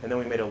 And then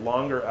we made a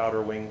longer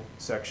outer wing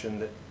section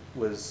that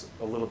was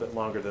a little bit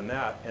longer than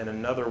that, and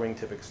another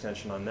wingtip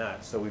extension on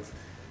that. So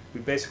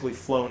we've basically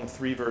flown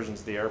 3 versions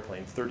of the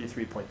airplane: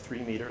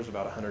 33.3 meters,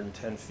 about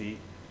 110 feet,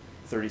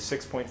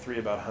 36.3,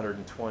 about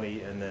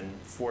 120, and then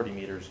 40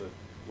 meters,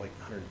 like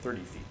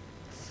 130 feet.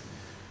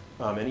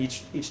 And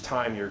each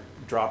time you're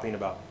dropping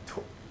about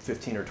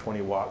 15 or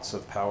 20 watts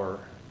of power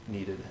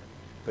needed,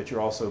 but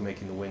you're also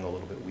making the wing a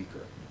little bit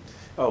weaker.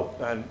 Oh,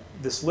 and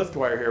this lift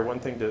wire here, one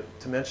thing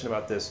to mention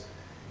about this,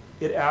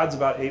 it adds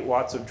about 8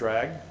 watts of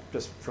drag,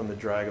 just from the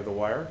drag of the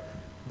wire,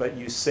 but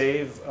you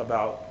save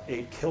about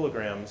 8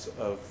 kilograms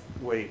of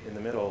weight in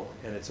the middle,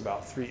 and it's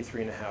about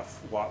 3.5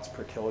 watts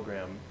per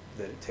kilogram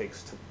that it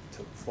takes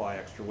to fly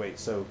extra weight.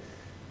 So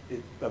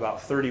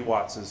about 30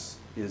 watts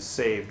is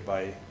saved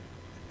by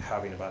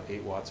having about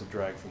 8 watts of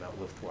drag from that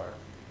lift wire.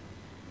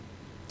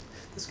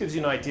 This gives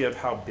you an idea of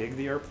how big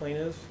the airplane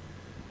is.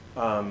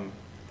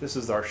 This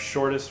is our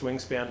shortest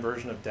wingspan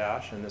version of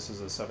DaSH, and this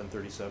is a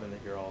 737 that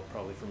you're all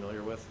probably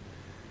familiar with.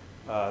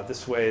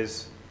 This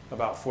weighs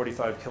about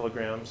 45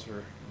 kilograms,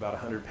 or about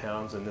 100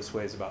 pounds, and this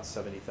weighs about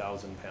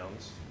 70,000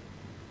 pounds.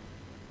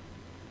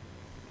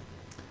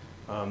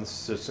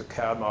 This is just a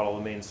CAD model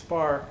of the main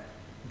spar.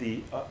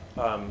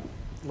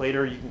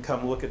 Later you can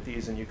come look at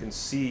these and you can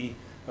see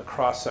a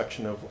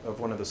cross-section of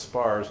one of the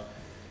spars.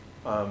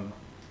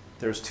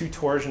 There's 2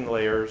 torsion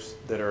layers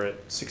that are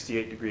at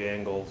 68-degree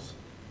angles.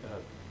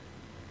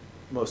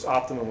 Most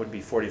optimum would be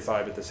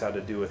 45, but this had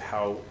to do with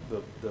how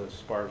the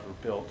spars were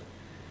built.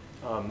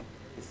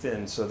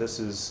 Thin, so this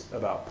is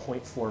about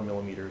 0.4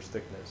 millimeters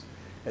thickness.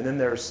 And then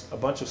there's a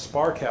bunch of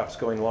spar caps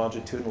going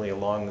longitudinally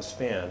along the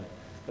span.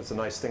 That's the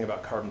nice thing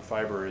about carbon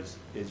fiber is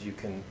you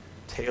can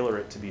tailor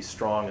it to be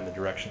strong in the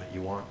direction that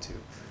you want to.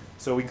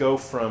 So we go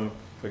from,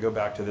 if we go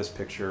back to this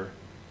picture,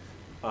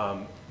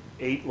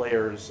 8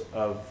 layers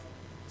of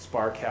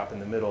spar cap in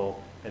the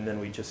middle, and then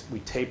we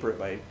taper it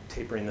by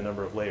tapering the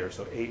number of layers.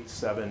 So 8,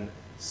 7,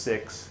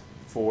 6,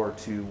 4,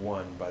 2,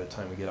 1 by the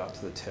time we get out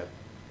to the tip.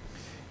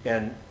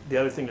 And the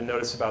other thing to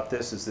notice about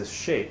this is this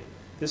shape.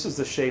 This is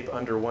the shape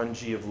under 1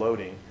 G of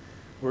loading.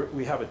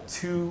 We have a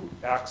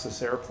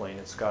 2-axis airplane.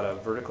 It's got a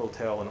vertical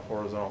tail and a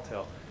horizontal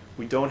tail.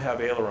 We don't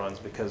have ailerons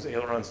because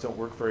ailerons don't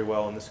work very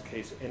well in this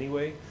case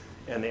anyway,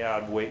 and they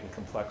add weight and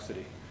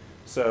complexity.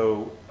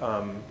 So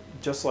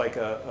just like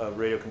a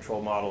radio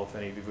control model, if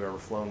any of you have ever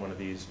flown one of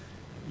these,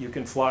 you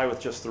can fly with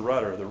just the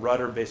rudder. The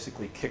rudder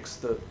basically kicks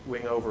the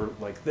wing over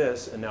like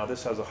this, and now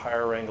this has a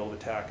higher angle of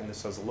attack and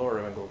this has a lower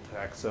angle of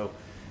attack. So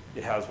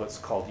it has what's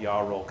called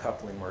yaw roll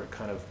coupling, where it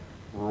kind of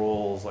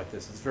rolls like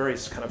this. It's very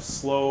kind of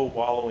slow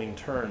wallowing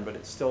turn, but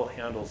it still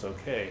handles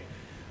okay.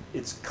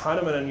 It's kind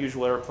of an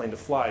unusual airplane to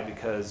fly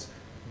because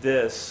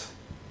this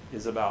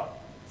is about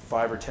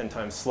 5 or 10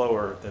 times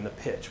slower than the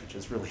pitch, which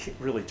is really,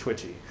 really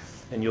twitchy.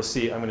 And you'll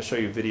see, I'm going to show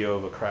you a video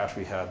of a crash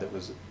we had that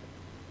was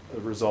a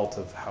result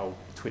of how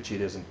twitchy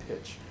it is in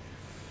pitch.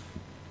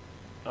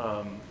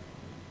 And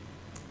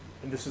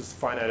this is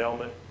finite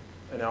element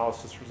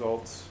analysis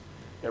results.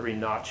 Every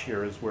notch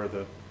here is where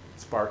the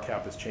spar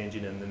cap is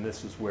changing, and then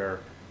this is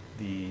where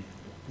the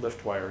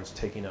lift wire is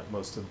taking up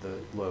most of the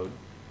load.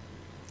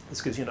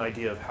 This gives you an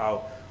idea of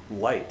how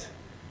light.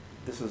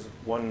 This is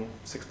one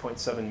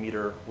 6.7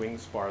 meter wing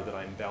spar that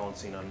I'm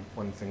balancing on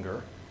one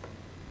finger.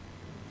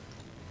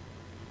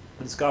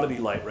 But it's got to be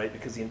light, right?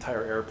 Because the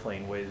entire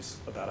airplane weighs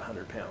about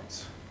 100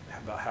 pounds.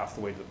 about half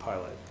the way to the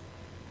pilot.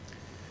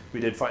 We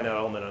did find out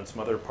element on some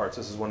other parts.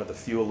 This is one of the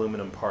few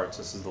aluminum parts.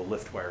 This is the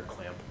lift wire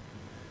clamp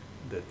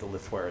that the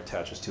lift wire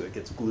attaches to. It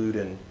gets glued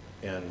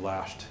and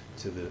lashed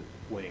to the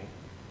wing.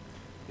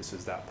 This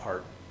is that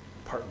part,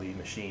 partly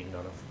machined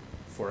on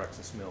a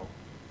 4-axis mill.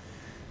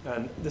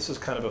 And this is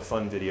kind of a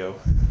fun video.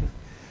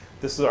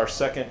 This is our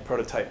second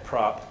prototype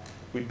prop.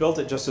 We built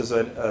it just as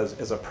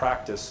a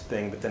practice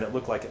thing, but then it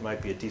looked like it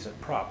might be a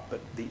decent prop. But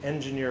the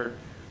engineered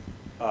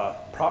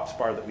prop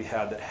spar that we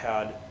had that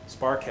had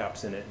spar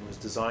caps in it and was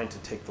designed to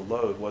take the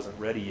load wasn't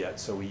ready yet,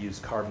 so we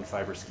used carbon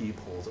fiber ski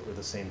poles that were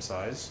the same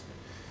size.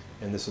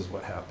 And this is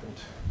what happened.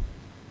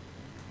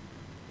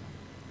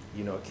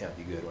 You know it can't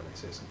be good when I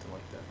say something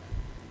like that.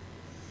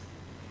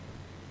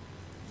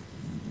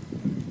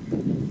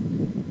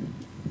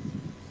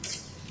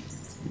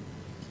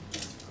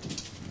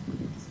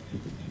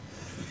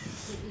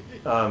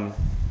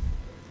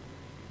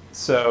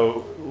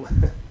 So, go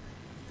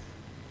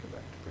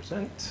back to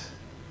present.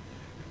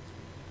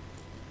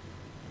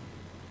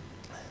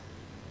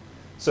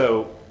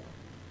 So,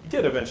 we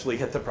did eventually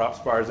hit the prop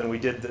spars, and we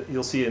did,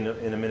 you'll see in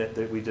a minute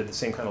that we did the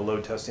same kind of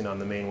load testing on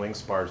the main wing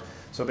spars.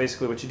 So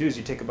basically what you do is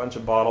you take a bunch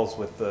of bottles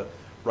with the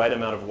right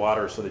amount of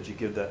water so that you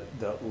give the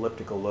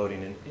elliptical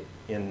loading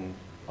on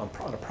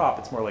a prop.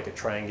 It's more like a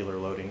triangular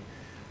loading,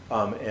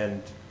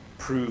 and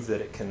prove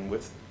that it can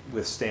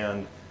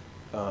withstand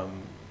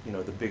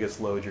the biggest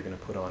load you're going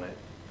to put on it.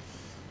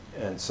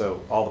 And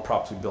so all the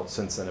props we've built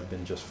since then have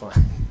been just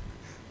fine.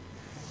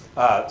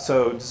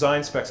 So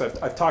design specs,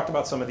 I've talked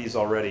about some of these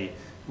already.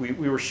 We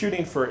were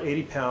shooting for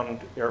 80-pound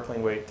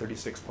airplane weight,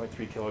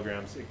 36.3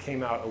 kilograms. It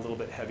came out a little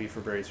bit heavy for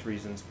various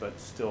reasons, but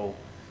still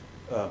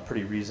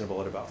pretty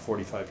reasonable at about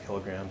 45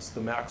 kilograms.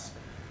 The max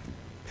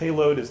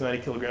payload is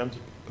 90 kilograms,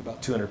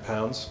 about 200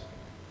 pounds.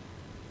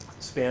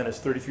 Span is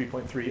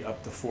 33.3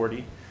 up to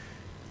 40.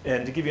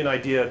 And to give you an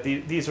idea,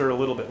 these are a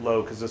little bit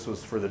low because this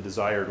was for the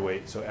desired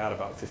weight, so add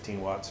about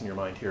 15 watts in your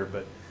mind here.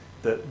 But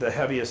the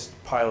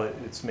heaviest pilot,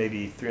 it's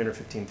maybe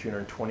 315,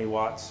 320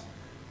 watts.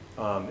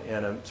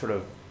 And a sort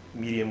of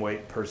medium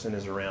weight person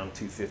is around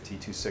 250,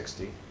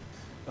 260.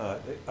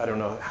 I don't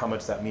know how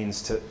much that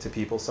means to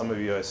people. Some of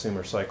you, I assume,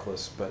 are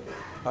cyclists. But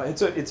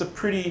it's a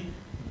pretty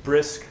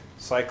brisk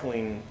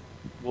cycling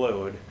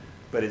load,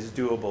 but it's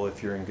doable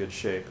if you're in good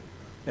shape.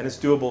 And it's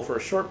doable for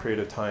a short period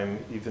of time,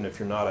 even if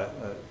you're not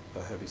a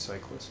heavy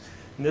cyclist.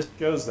 And this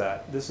shows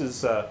that. This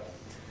is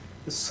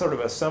sort of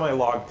a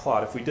semi-log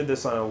plot. If we did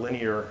this on a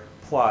linear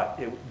plot,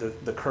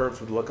 the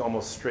curves would look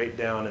almost straight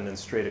down and then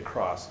straight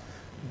across.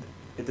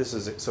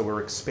 So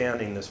we're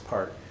expanding this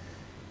part.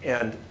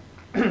 And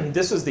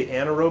this is the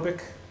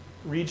anaerobic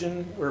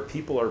region where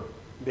people are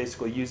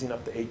basically using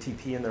up the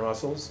ATP in their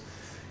muscles.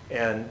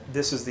 And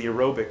this is the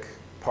aerobic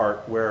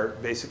part where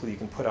basically you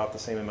can put out the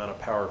same amount of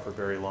power for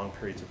very long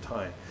periods of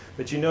time.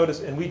 But you notice,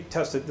 and we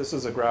tested, this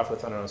is a graph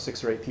with, I don't know,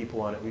 6 or 8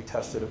 people on it. We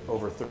tested it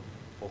over 30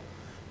 people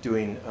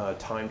doing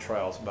time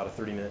trials, about a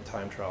 30-minute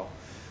time trial.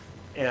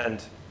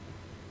 And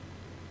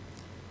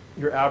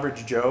your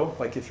average Joe,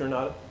 like if you're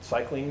not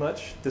cycling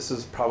much, this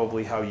is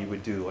probably how you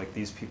would do, like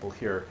these people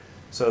here.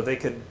 So they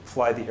could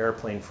fly the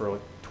airplane for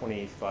like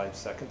 25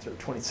 seconds or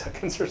 20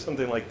 seconds or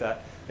something like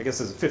that. I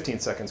guess it's 15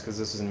 seconds because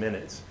this is in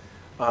minutes.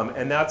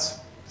 And that's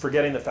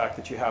forgetting the fact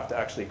that you have to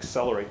actually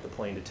accelerate the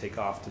plane to take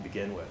off to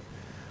begin with.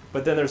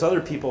 But then there's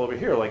other people over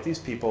here, like these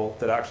people,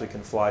 that actually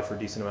can fly for a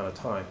decent amount of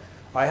time.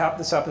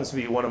 This happens to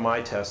be one of my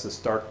tests, this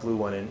dark blue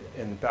one,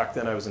 and back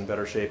then I was in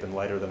better shape and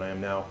lighter than I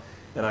am now,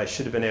 and I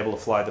should have been able to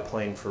fly the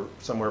plane for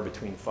somewhere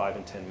between 5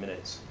 and 10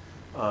 minutes.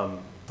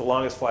 The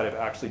longest flight I've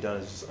actually done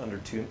is just under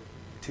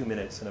 2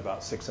 minutes and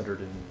about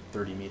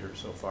 630 meters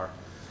so far.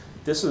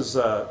 This is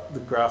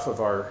the graph of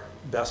our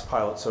best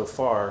pilot so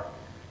far,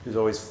 who's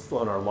always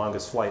flown our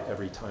longest flight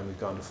every time we've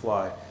gone to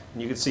fly.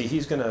 And you can see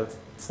he's going to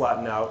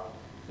flatten out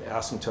the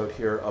asymptote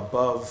here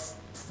above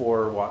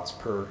 4 watts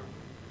per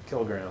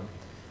kilogram.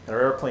 And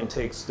our airplane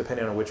takes,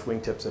 depending on which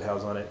wingtips it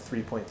has on it,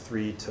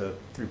 3.3 to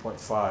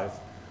 3.5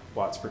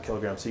 watts per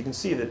kilogram. So you can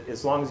see that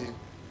as long as he's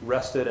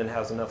rested and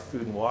has enough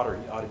food and water,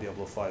 he ought to be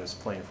able to fly this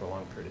plane for a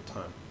long period of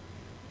time.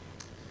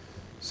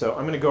 So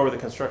I'm going to go over the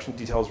construction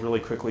details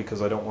really quickly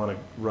because I don't want to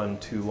run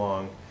too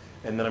long.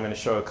 And then I'm going to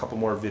show a couple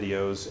more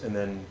videos, and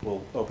then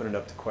we'll open it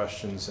up to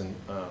questions and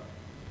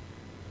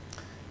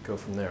go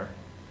from there.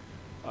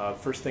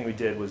 First thing we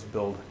did was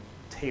build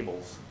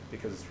tables,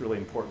 because it's really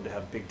important to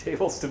have big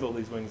tables to build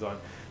these wings on.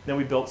 Then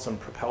we built some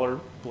propeller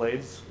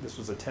blades. This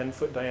was a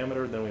 10-foot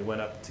diameter. Then we went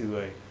up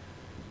to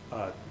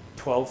a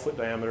 12-foot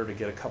diameter to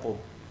get a couple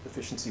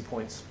efficiency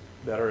points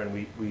better,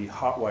 and we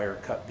hot wire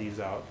cut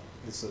these out.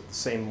 This is the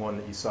same one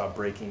that you saw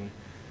breaking,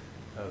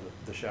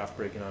 the shaft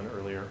breaking on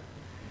earlier.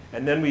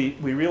 And then we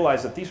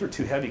realized that these were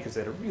too heavy because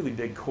they had a really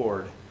big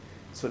cord.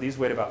 So these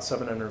weighed about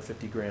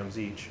 750 grams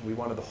each. We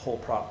wanted the whole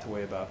prop to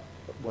weigh about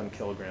 1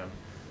 kilogram.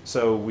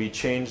 So we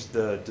changed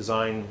the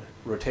design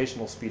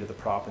rotational speed of the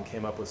prop and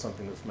came up with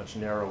something that's much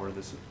narrower.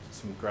 This is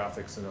some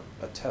graphics and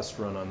a test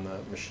run on the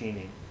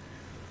machining.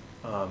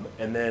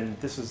 And then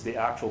this is the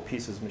actual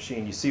pieces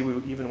machined. You see,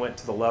 we even went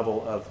to the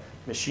level of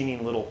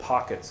machining little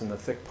pockets in the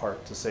thick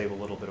part to save a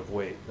little bit of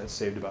weight. That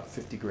saved about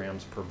 50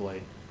 grams per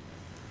blade.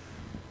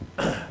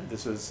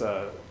 This is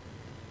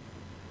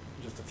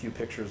just a few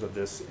pictures of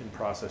this in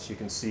process. You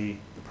can see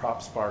the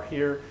prop spar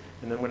here,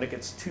 and then when it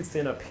gets too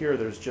thin up here,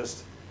 there's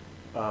just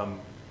a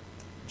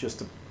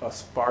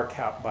spar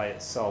cap by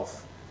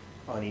itself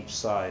on each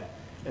side.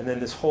 And then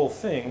this whole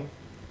thing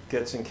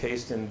gets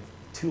encased in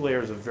 2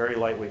 layers of very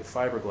lightweight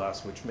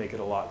fiberglass, which make it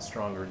a lot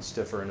stronger and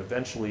stiffer. And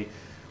eventually,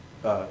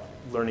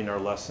 learning our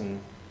lesson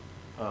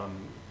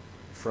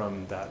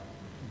from that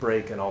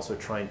break and also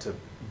trying to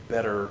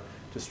better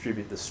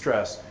distribute the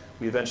stress,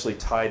 we eventually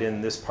tied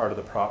in this part of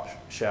the prop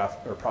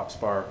shaft or prop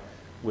spar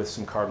with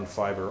some carbon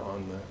fiber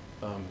on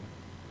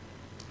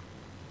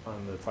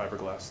the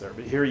fiberglass there.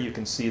 But here you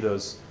can see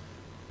those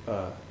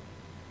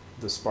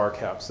the spar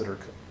caps that are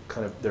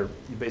kind of there.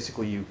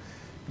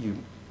 You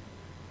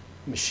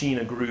machine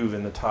a groove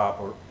in the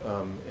top, or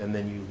and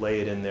then you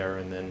lay it in there,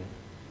 and then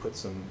put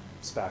some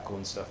spackle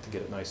and stuff to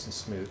get it nice and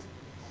smooth.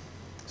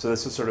 So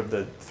this is sort of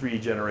the 3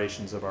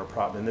 generations of our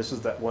prop, and this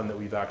is that one that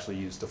we've actually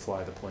used to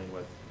fly the plane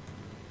with.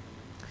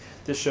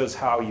 This shows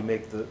how you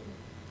make the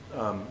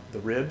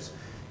ribs.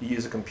 You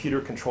use a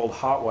computer-controlled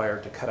hot wire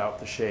to cut out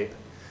the shape.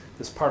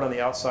 This part on the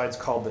outside is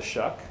called the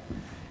shuck,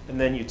 and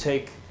then you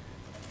take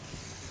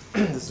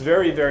this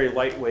very, very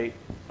lightweight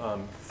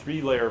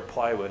 3-layer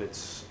plywood.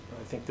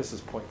 I think this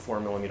is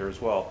 0.4 millimeter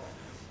as well.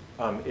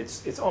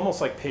 It's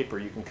almost like paper.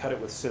 You can cut it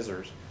with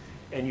scissors,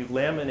 and you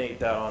laminate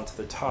that onto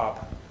the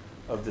top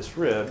of this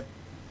rib,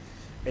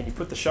 and you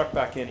put the shuck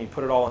back in, and you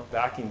put it all in a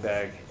vacuum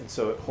bag, and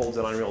so it holds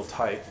it on real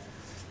tight,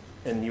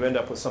 and you end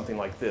up with something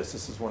like this.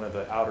 This is one of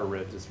the outer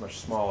ribs. It's much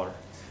smaller.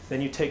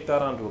 Then you take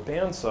that onto a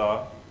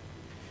bandsaw,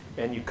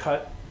 and you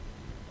cut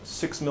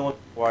 6 millimeter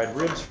wide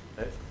ribs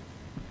from it,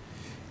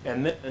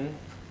 and then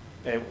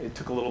it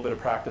took a little bit of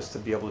practice to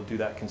be able to do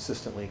that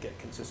consistently, get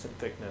consistent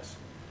thickness.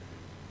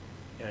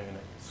 And I'm going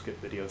to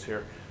skip videos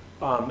here.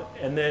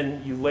 And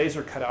then you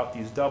laser cut out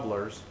these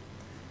doublers.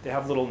 They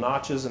have little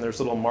notches, and there's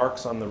little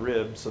marks on the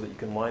rib so that you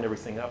can line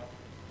everything up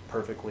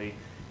perfectly.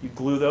 You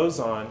glue those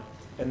on,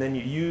 and then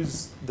you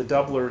use the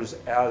doublers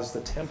as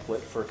the template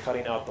for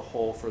cutting out the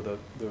hole for the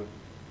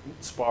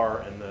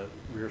spar and the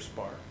rear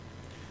spar.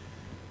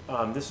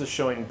 This is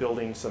showing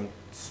building some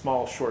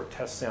small, short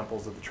test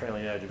samples of the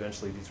trailing edge.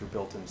 Eventually, these were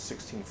built in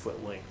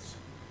 16-foot lengths.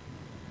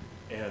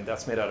 And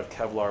that's made out of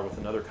Kevlar with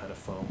another kind of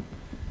foam.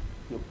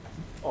 You'll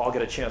all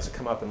get a chance to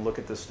come up and look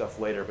at this stuff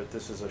later, but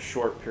this is a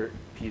short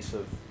piece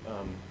of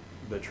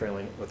what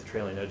the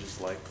trailing edge is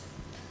like.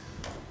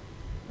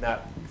 And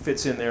that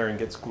fits in there and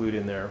gets glued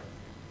in there.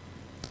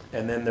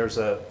 And then there's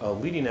a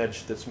leading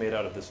edge that's made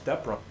out of this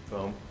Depron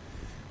foam,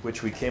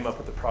 which we came up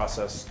with the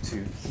process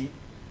to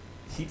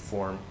heat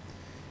form.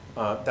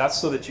 That's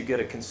so that you get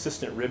a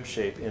consistent rib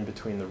shape in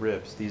between the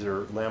ribs. These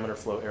are laminar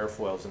flow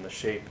airfoils, and the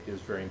shape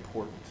is very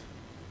important.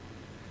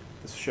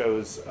 This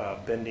shows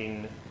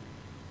bending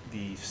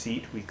the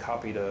seat. We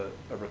copied a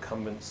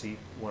recumbent seat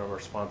one of our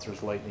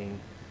sponsors, Lightning,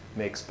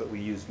 makes, but we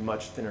used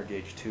much thinner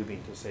gauge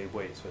tubing to save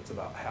weight, so it's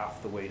about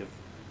half the weight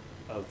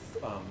of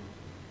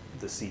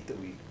the seat that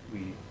we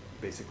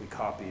basically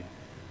copied.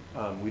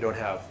 We don't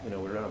have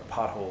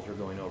potholes we're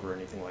going over or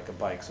anything like a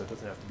bike, so it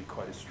doesn't have to be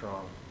quite as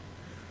strong.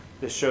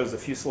 This shows the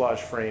fuselage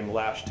frame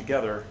lashed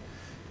together.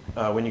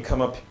 When you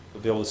come up,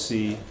 you'll be able to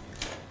see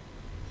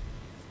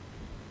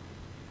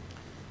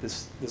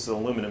this is an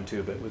aluminum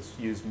tube. It was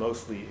used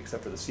mostly,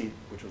 except for the seat,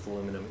 which was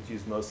aluminum, it's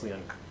used mostly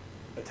on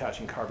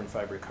attaching carbon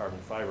fiber to carbon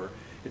fiber.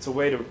 It's a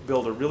way to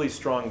build a really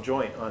strong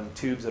joint on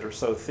tubes that are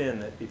so thin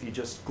that if you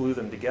just glue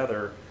them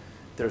together,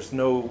 there's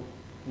no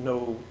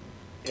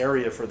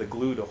area for the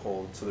glue to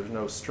hold, so there's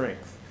no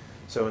strength.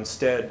 So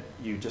instead,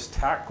 you just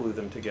tack glue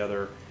them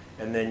together,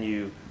 and then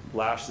you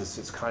lash this.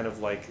 It's kind of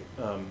like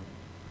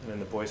in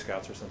the Boy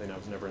Scouts or something. I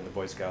was never in the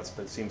Boy Scouts,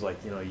 but it seems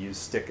like you use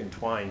stick and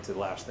twine to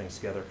lash things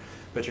together.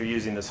 But you're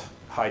using this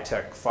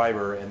high-tech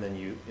fiber, and then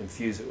you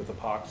infuse it with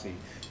epoxy.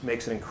 It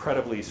makes an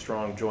incredibly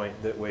strong joint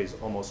that weighs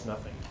almost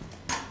nothing.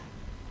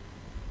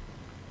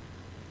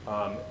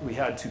 We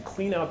had to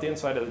clean out the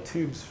inside of the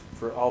tubes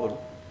for all the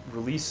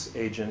release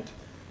agent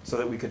so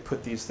that we could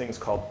put these things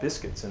called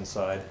biscuits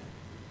inside.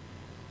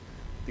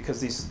 Because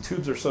these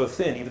tubes are so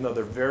thin, even though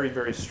they're very,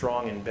 very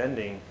strong in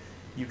bending,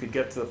 you could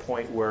get to the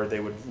point where they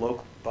would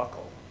locally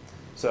buckle.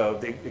 So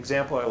the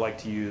example I like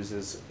to use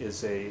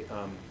is a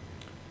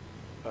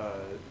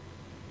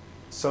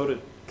soda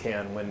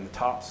can when the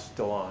top's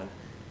still on.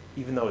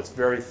 Even though it's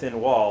very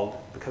thin-walled,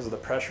 because of the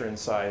pressure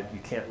inside, you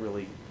can't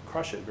really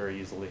crush it very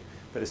easily.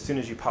 But as soon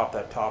as you pop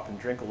that top and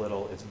drink a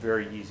little, it's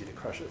very easy to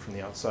crush it from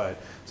the outside.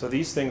 So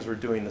these things were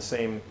doing the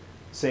same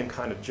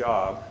kind of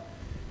job.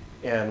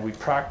 And we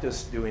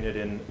practiced doing it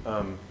in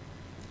a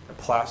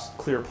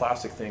clear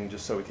plastic thing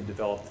just so we could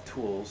develop the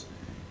tools.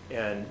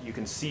 And you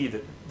can see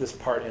that this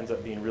part ends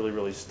up being really,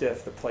 really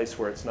stiff. The place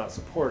where it's not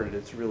supported,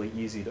 it's really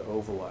easy to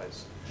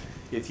ovalize.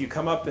 If you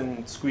come up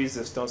and squeeze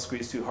this, don't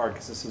squeeze too hard,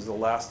 because this is the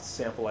last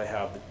sample I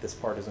have that this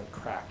part isn't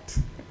cracked.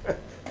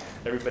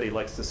 Everybody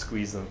likes to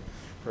squeeze them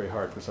very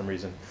hard for some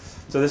reason.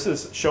 So this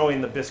is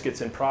showing the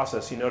biscuits in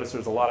process. You notice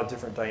there's a lot of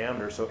different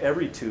diameters. So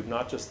every tube,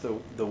 not just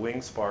the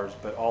wing spars,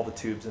 but all the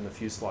tubes in the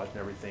fuselage and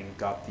everything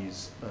got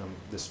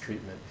this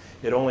treatment.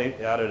 It only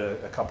added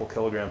a couple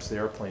kilograms to the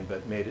airplane,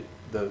 but made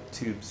the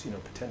tubes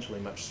potentially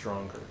much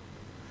stronger.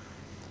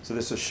 So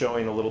this is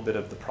showing a little bit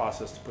of the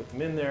process to put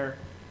them in there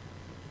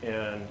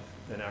and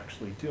then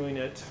actually doing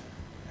it.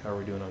 How are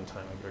we doing on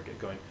time? I better get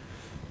going.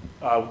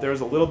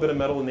 There's a little bit of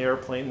metal in the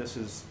airplane. This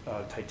is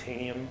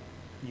titanium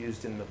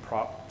used in the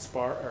prop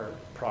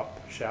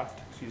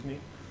shaft, excuse me.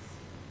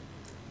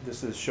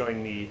 This is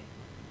showing me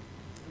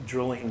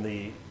drilling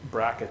the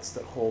brackets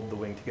that hold the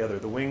wing together.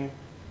 The wing,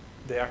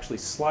 they actually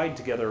slide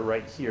together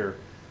right here,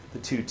 the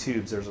two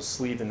tubes. There's a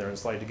sleeve in there and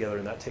slide together,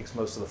 and that takes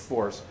most of the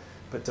force.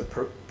 But to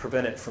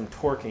prevent it from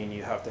torquing,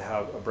 you have to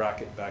have a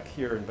bracket back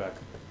here and back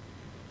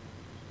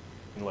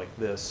like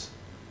this.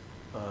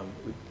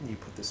 You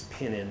put this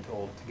pin in to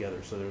hold it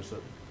together. So there's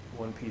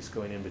one piece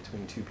going in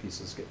between two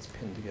pieces gets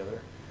pinned together.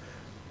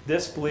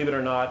 This, believe it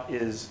or not,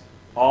 is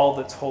all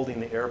that's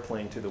holding the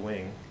airplane to the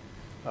wing.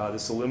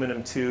 This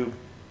aluminum tube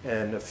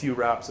and a few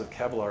wraps of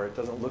Kevlar. It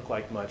doesn't look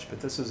like much,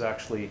 but this is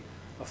actually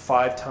a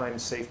 5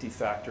 times safety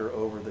factor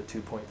over the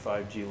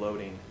 2.5 G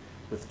loading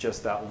with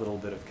just that little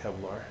bit of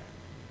Kevlar.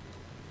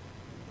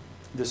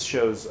 This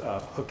shows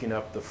hooking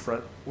up the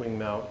front wing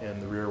mount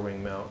and the rear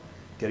wing mount,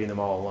 getting them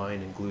all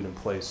aligned and glued in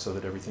place so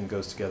that everything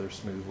goes together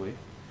smoothly.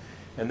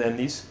 And then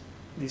these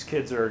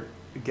kids are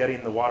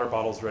getting the water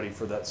bottles ready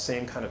for that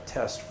same kind of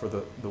test for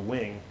the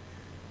wing.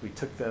 We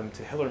took them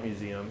to Hiller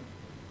Museum,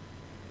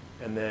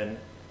 and then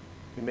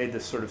we made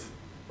this sort of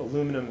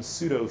aluminum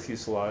pseudo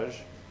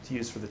fuselage to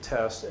use for the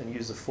test, and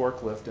used the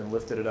forklift and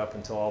lifted it up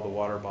until all the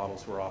water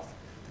bottles were off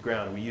the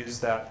ground. We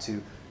used that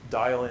to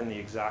dial in the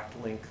exact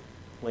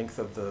length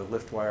of the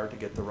lift wire to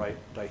get the right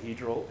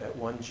dihedral at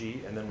 1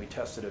 G, and then we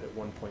tested it at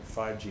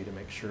 1.5 G to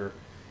make sure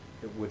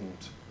it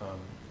wouldn't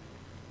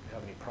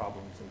have any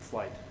problems in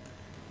flight.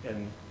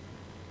 And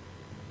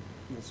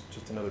this is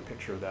just another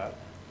picture of that.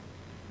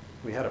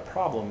 We had a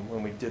problem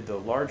when we did the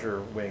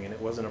larger wing, and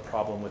it wasn't a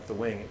problem with the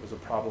wing, it was a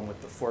problem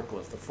with the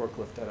forklift. The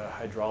forklift had a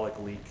hydraulic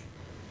leak,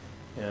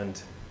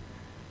 and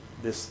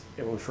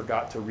we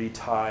forgot to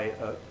retie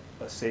a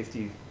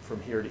safety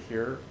from here to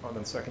here on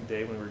the second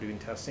day when we were doing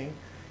testing.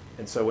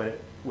 And so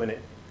when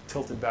it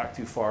tilted back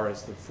too far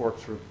as the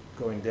forks were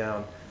going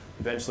down,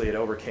 eventually it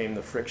overcame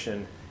the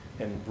friction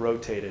and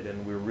rotated,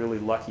 and we were really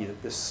lucky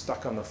that this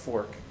stuck on the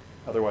fork.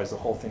 Otherwise the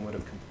whole thing would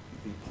have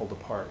completely pulled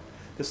apart.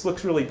 This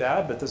looks really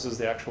bad, but this is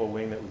the actual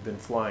wing that we've been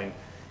flying.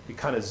 It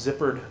kind of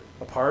zippered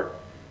apart,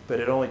 but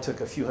it only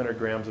took a few 100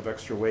 grams of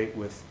extra weight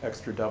with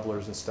extra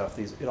doublers and stuff.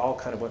 It all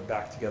kind of went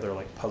back together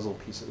like puzzle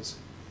pieces.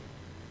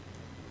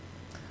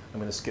 I'm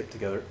going to skip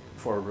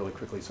forward really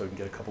quickly so we can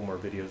get a couple more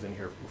videos in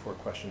here before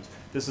questions.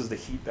 This is the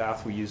heat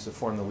bath we used to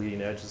form the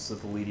leading edge. This is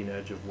the leading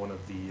edge of one of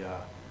the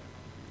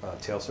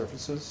tail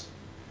surfaces.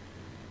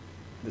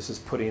 This is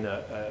putting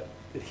a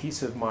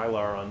adhesive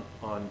mylar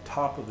on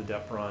top of the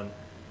Depron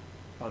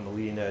on the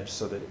leading edge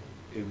so that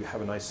it would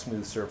have a nice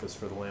smooth surface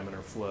for the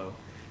laminar flow.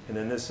 And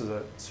then this is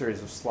a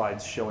series of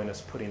slides showing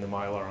us putting the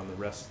mylar on the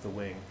rest of the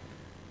wing.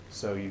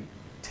 So you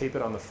tape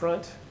it on the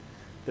front.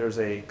 There's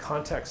a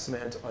contact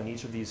cement on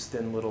each of these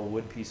thin little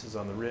wood pieces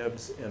on the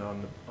ribs and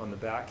on the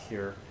back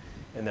here,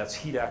 and that's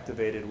heat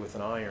activated with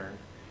an iron.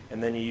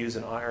 And then you use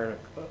an iron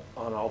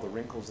on all the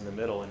wrinkles in the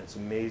middle, and it's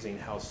amazing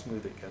how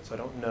smooth it gets. I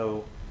don't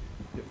know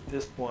if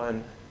this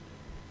one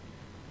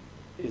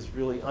is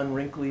really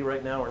unwrinkly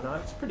right now or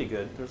not. It's pretty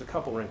good. There's a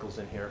couple wrinkles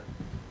in here,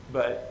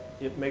 but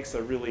it makes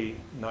a really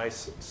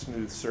nice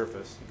smooth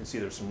surface. You can see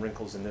there's some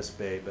wrinkles in this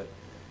bay, but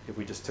if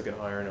we just took an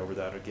iron over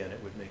that again, it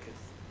would make it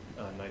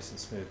nice and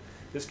smooth.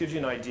 This gives you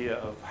an idea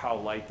of how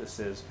light this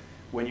is.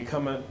 When you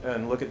come in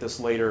and look at this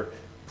later,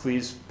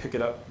 please pick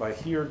it up by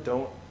here.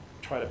 Don't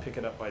try to pick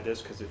it up by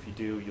this, because if you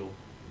do, you'll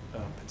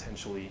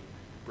potentially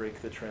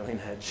break the trailing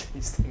edge.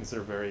 These things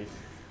are very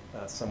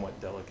somewhat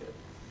delicate.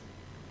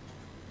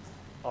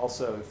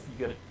 Also, if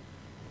you get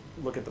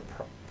a look at the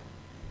prop,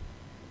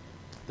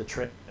 the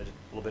trailing edge is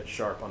a little bit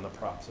sharp on the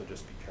prop, so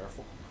just be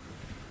careful.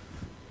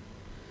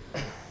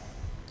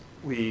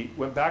 We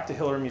went back to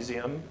Hiller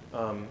Museum.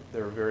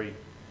 They were very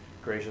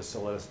gracious to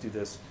let us do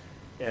this,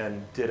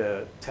 and did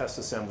a test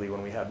assembly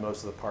when we had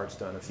most of the parts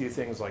done. A few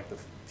things like the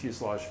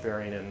fuselage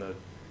fairing and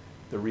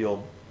the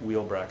real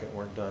wheel bracket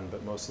weren't done,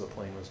 but most of the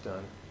plane was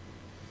done.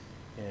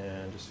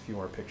 And just a few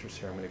more pictures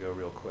here. I'm going to go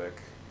real quick.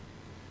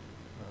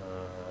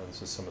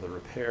 This is some of the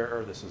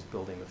repair. This is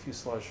building the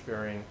fuselage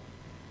fairing.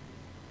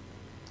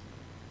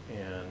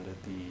 And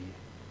at the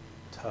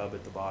tub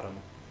at the bottom,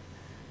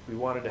 we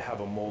wanted to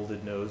have a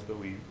molded nose, but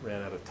we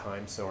ran out of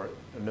time, so our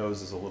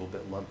nose is a little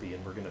bit lumpy,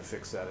 and we're going to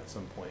fix that at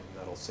some point, and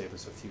that'll save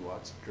us a few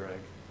watts of drag.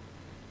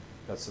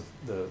 That's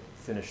the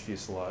finished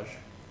fuselage.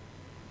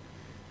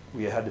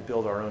 We had to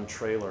build our own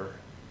trailer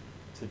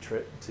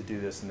to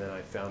do this, and then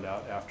I found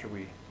out after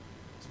we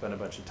spent a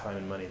bunch of time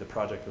and money, the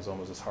project was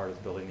almost as hard as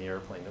building the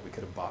airplane, that we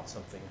could have bought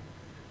something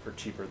for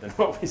cheaper than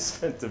what we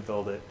spent to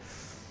build it.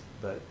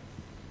 But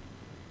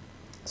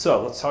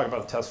So let's talk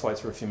about the test flights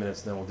for a few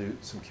minutes, and then we'll do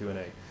some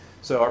Q&A.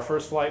 So our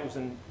first flight was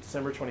in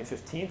December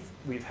 2015.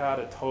 We've had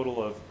a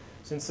total of,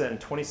 since then,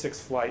 26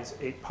 flights,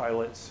 8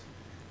 pilots.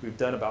 We've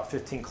done about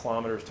 15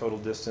 kilometers total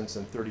distance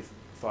and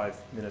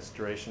 35 minutes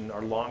duration.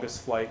 Our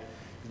longest flight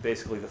is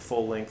basically the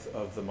full length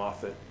of the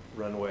Moffett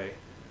runway,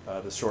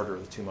 the shorter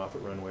of the 2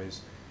 Moffett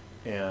runways.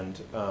 And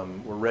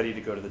we're ready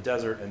to go to the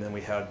desert, and then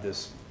we had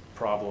this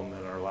problem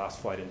in our last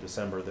flight in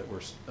December that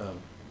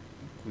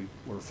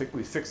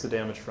we fixed the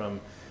damage from,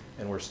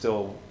 and we're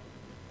still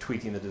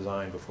tweaking the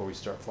design before we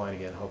start flying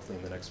again, hopefully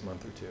in the next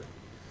month or 2.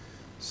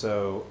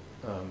 So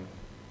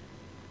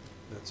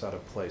that's out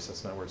of place.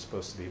 That's not where it's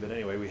supposed to be. But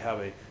anyway, we have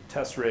a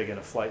test rig and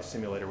a flight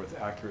simulator with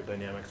accurate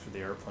dynamics for the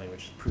airplane,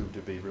 which proved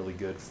to be really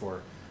good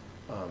for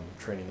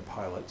training the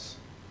pilots.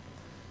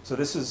 So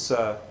this is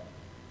a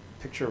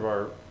picture of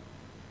our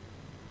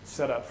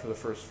setup for the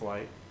first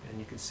flight. And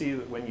you can see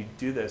that when you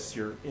do this,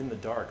 you're in the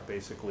dark,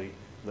 basically,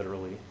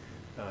 literally.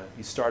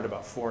 You start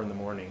about 4 in the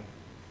morning.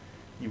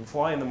 You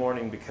fly in the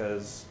morning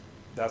because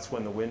that's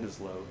when the wind is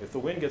low. If the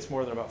wind gets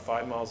more than about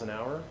 5 miles an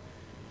hour,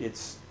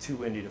 it's too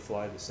windy to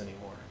fly this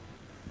anymore.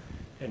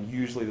 And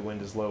usually the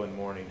wind is low in the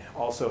morning.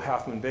 Also,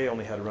 Half Moon Bay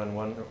only had to run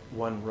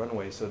one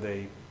runway, so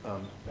they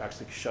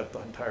actually shut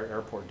the entire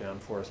airport down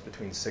for us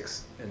between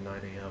 6 and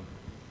 9 a.m.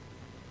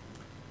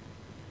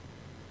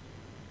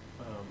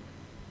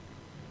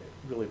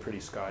 Really pretty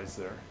skies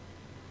there.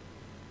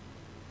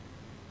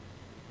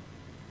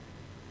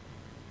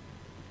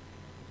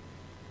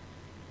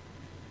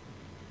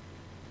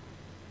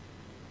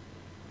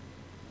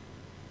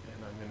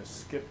 And I'm going to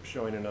skip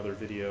showing another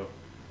video.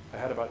 I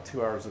had about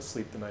 2 hours of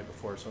sleep the night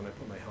before, so when I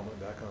put my helmet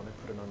back on,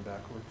 I put it on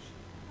backwards.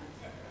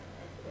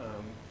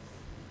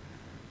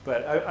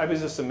 But I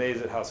was just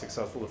amazed at how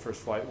successful the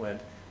first flight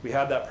went. We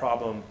had that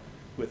problem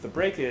with the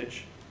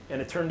breakage,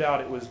 and it turned out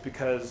it was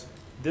because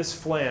this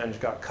flange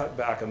got cut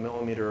back 1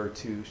 millimeter or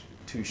 2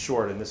 too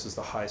short, and this is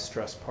the high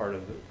stress part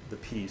of the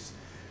piece.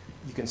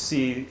 You can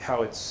see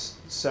how it's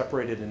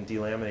separated and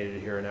delaminated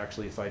here, and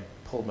actually if I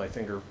pulled my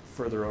finger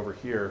further over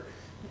here,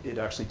 it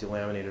actually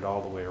delaminated all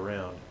the way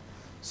around.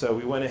 So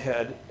we went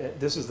ahead,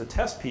 this is the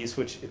test piece,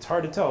 which it's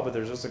hard to tell, but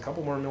there's just a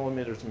couple more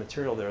millimeters of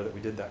material there that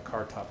we did that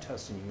car top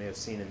test, and you may have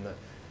seen in the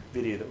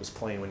video that was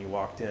playing when you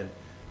walked in.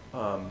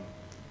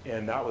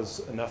 And that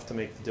was enough to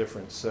make the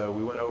difference. So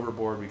we went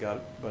overboard, we got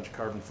a bunch of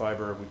carbon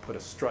fiber, we put a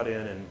strut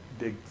in and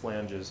big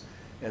flanges,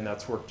 and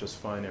that's worked just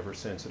fine ever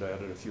since. It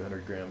added a few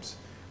 100 grams.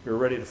 We were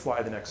ready to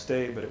fly the next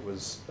day, but it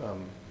was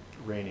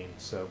raining.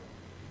 So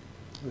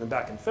we went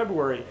back in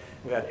February,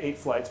 we had 8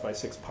 flights by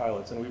 6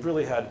 pilots, and we've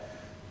really had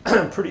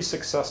pretty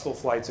successful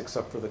flights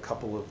except for the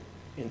couple of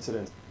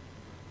incidents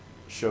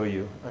I'll show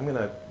you. I'm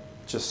gonna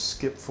just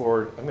skip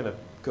forward. I'm gonna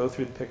go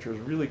through the pictures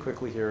really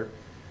quickly here.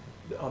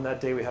 On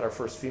that day, we had our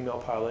first female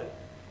pilot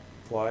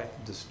fly,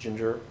 this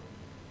Ginger,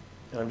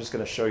 and I'm just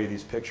going to show you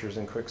these pictures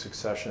in quick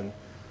succession.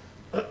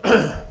 Sorry,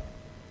 my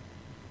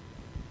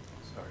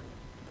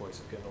voice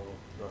is getting a little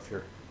rough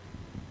here.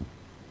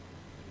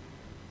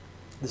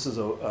 This is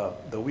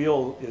the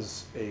wheel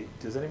is a,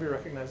 does anybody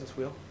recognize this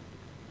wheel?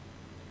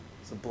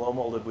 It's a blow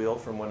molded wheel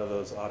from one of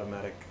those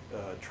automatic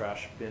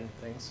trash bin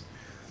things.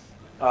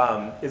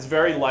 It's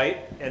very light,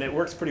 and it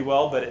works pretty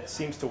well, but it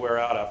seems to wear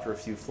out after a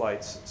few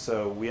flights.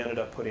 So we ended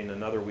up putting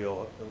another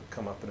wheel, it'll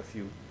come up in a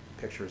few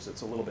pictures.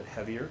 It's a little bit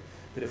heavier.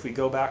 But if we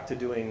go back to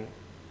doing,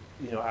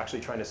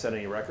 actually trying to set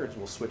any records,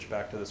 we'll switch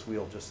back to this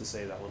wheel just to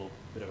save that little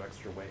bit of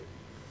extra weight.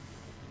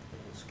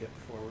 We'll skip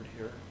forward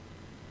here.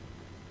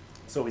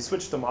 So we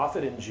switched to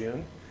Moffett in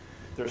June.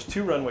 There's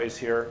 2 runways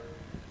here.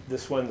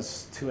 This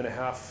one's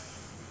 2.5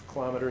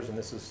 kilometers, and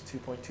this is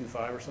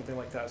 2.25 or something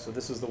like that. So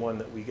this is the one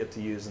that we get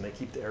to use, and they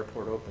keep the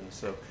airport open,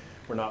 so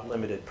we're not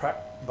limited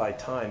by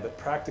time, but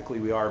practically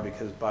we are,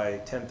 because by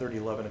 10:30,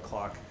 11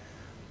 o'clock,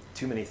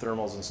 too many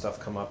thermals and stuff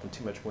come up and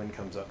too much wind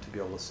comes up to be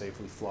able to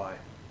safely fly.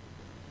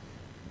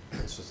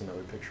 This is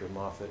another picture of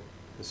Moffett.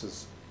 This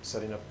is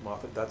setting up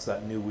Moffett. That's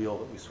that new wheel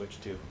that we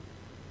switched to.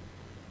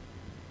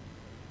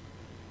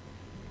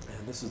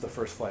 And this is the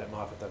first flight at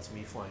Moffett. That's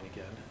me flying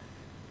again.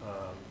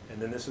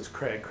 And then this is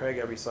Craig. Craig,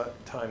 every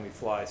time we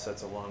fly,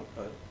 sets a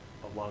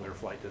longer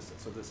flight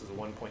distance. So this is a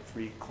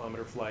 1.3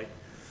 kilometer flight.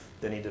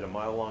 Then he did a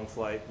mile-long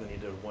flight. Then he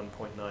did a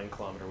 1.9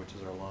 kilometer, which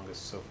is our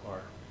longest so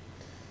far.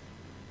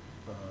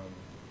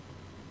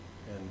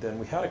 And then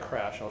we had a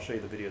crash. I'll show you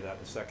the video of that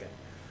in a second.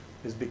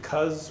 Is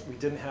because we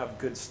didn't have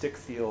good stick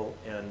feel,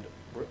 and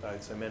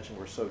as I mentioned,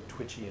 we're so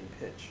twitchy in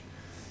pitch.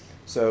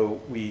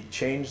 So we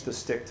changed the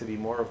stick to be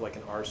more of like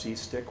an RC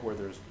stick, where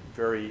there's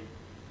very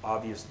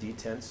obvious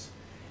detents.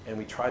 And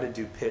we try to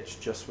do pitch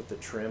just with the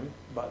trim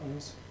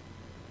buttons,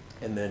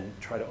 and then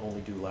try to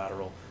only do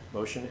lateral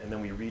motion. And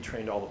then we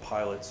retrained all the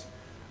pilots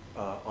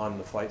on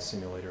the flight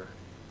simulator,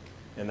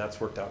 and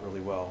that's worked out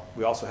really well.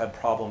 We also had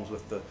problems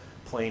with the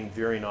plane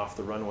veering off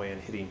the runway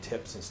and hitting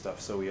tips and stuff,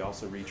 so we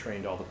also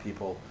retrained all the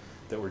people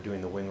that were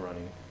doing the wing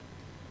running.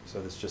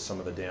 So that's just some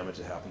of the damage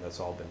that happened. That's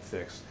all been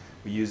fixed.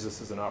 We use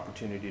this as an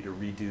opportunity to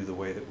redo the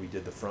way that we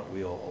did the front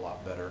wheel a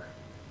lot better.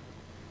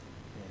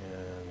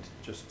 And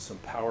just some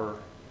power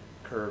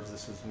curves.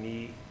 This is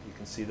me. You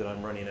can see that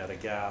I'm running out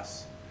of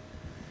gas.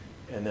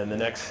 And then the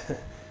next,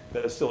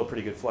 that is still a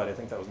pretty good flight. I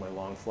think that was my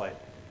long flight.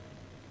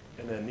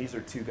 And then these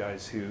are two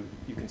guys who,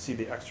 you can see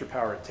the extra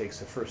power it takes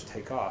to first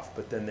take off,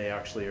 but then they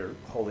actually are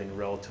holding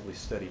relatively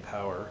steady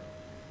power.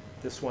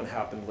 This one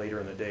happened later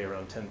in the day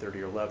around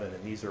 10:30 or 11,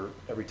 and these are,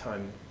 every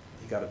time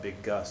he got a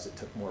big gust, it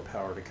took more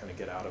power to kind of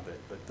get out of it.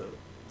 But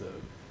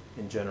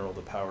in general,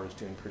 the power is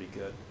doing pretty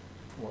good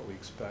from what we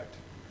expect.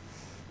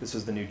 This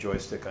is the new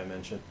joystick I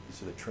mentioned.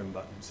 These are the trim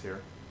buttons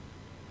here.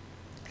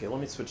 Okay,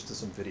 let me switch to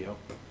some video.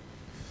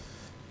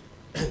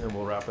 And then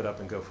we'll wrap it up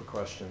and go for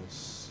questions.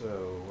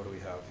 So what do we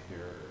have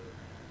here?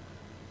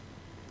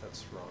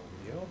 That's wrong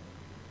video.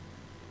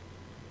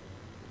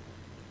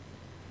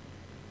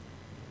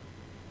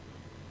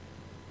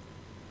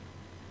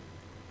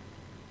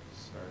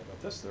 Sorry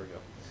about this. There we go.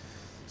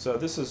 So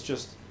this is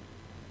just,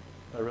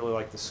 I really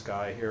like the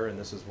sky here, and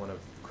this is one of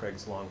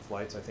Craig's long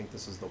flights. I think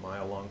this is the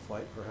mile-long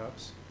flight,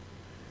 perhaps.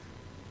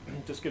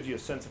 Just gives you a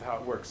sense of how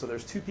it works. So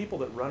there's two people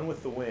that run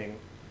with the wing,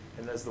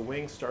 and as the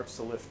wing starts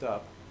to lift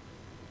up,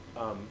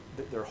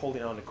 they're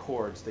holding on to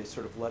cords. They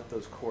sort of let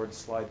those cords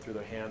slide through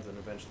their hands, and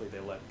eventually they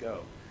let go.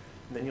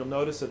 And then you'll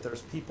notice that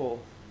there's people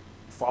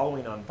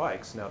following on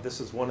bikes. Now this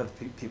is one of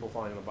the people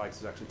following on the bikes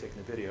is actually taking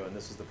a video, and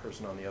this is the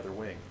person on the other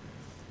wing.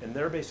 And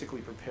they're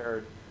basically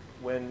prepared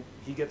when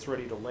he gets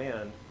ready to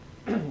land.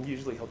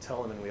 Usually he'll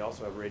tell him, and we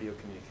also have radio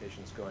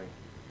communications going.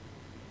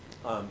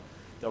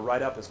 They'll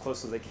ride up as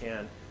close as they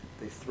can.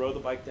 They throw the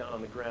bike down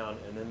on the ground,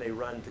 and then they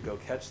run to go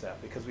catch that,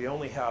 because we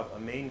only have a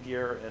main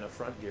gear and a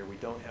front gear. We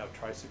don't have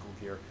tricycle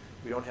gear.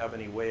 We don't have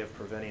any way of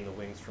preventing the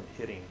wings from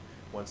hitting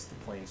once the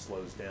plane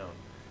slows down.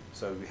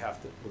 So we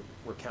have to,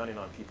 we're counting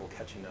on people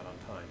catching that on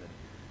time.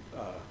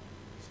 And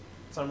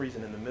for some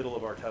reason, in the middle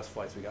of our test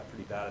flights, we got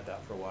pretty bad at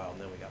that for a while,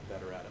 and then we got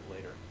better at it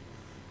later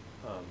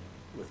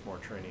with more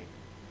training.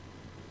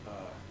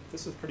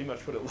 This is pretty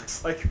much what it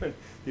looks like when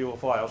people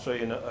fly. I'll show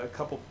you a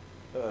couple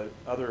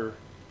other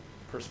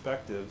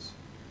perspectives.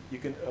 You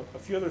can, a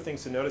few other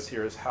things to notice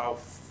here is how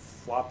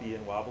floppy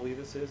and wobbly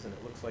this is, and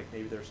it looks like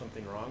maybe there's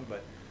something wrong,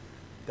 but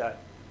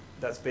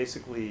that's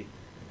basically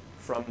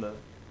from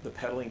the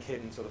pedaling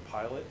cadence of the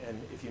pilot,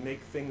 and if you make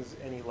things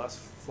any less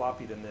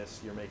floppy than this,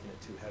 you're making it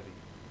too heavy.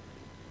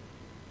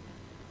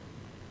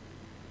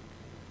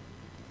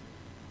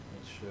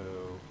 Let's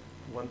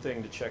show one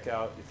thing to check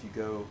out. If you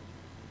go,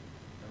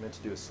 I meant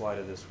to do a slide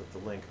of this with the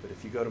link, but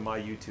if you go to my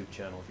YouTube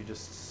channel, if you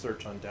just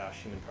search on DaSH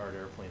human-powered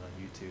airplane on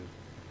YouTube,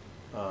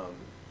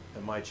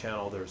 and my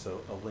channel, there's a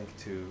link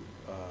to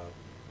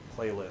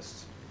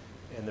playlists,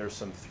 and there's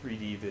some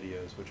 3D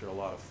videos which are a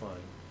lot of fun.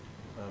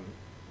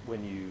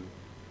 When you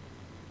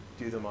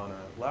do them on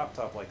a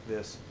laptop like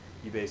this,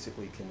 you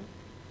basically can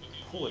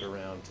pull it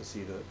around to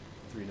see the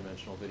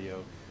three-dimensional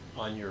video.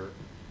 On your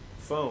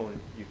phone,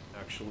 you can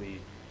actually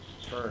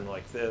turn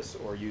like this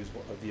or use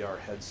a VR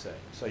headset.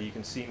 So you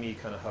can see me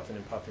kind of huffing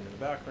and puffing in the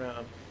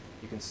background.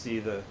 You can see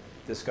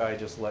this guy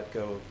just let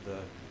go of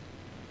the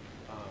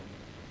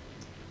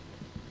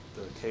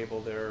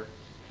cable there,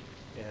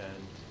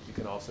 and you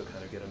can also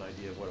kind of get an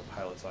idea of what a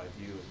pilot's eye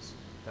view is.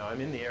 Now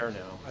I'm in the air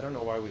now. I don't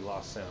know why we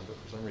lost sound, but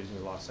for some reason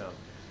we lost sound.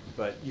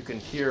 But you can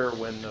hear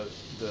when the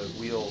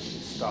wheel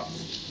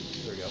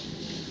stops. There we go.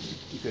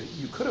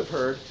 You could have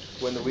heard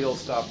when the wheel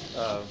stopped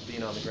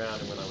being on the ground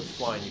and when I was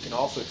flying. You can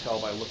also tell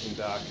by looking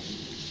back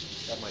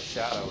at my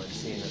shadow and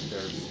seeing that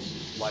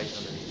there's light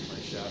underneath my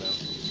shadow.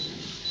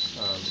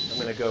 I'm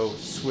going to go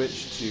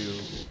switch to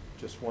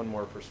just one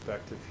more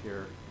perspective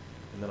here,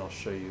 and then I'll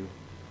show you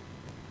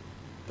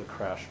the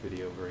crash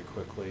video very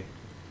quickly.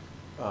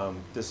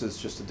 This is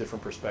just a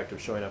different perspective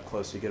showing up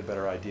close so you get a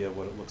better idea of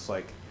what it looks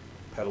like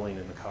pedaling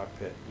in the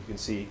cockpit. You can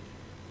see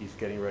he's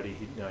getting ready.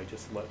 He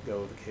just let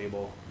go of the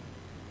cable.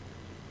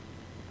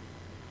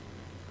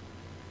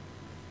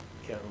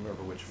 Can't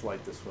remember which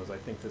flight this was. I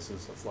think this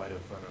is a flight of,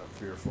 I don't know,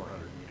 300 or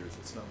 400 meters.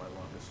 It's not my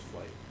longest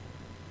flight.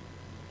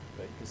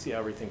 But you can see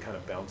everything kind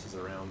of bounces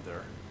around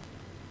there.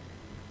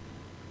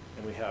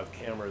 And we have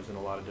cameras in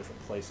a lot of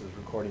different places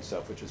recording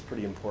stuff, which is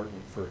pretty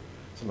important for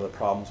some of the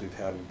problems we've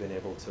had. We've been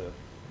able to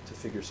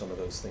figure some of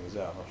those things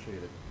out. I'll show you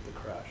the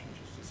crash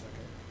in just a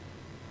second.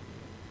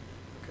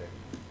 Okay,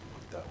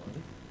 that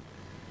one.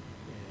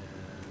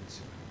 And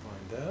see if I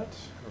can find that.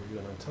 Are we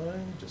good on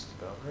time? Just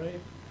about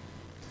right.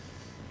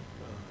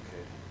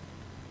 Okay.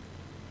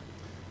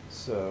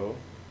 So,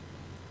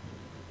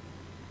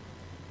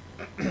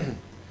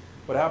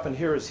 what happened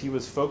here is he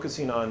was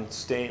focusing on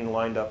staying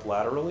lined up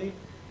laterally,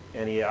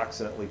 and he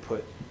accidentally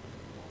put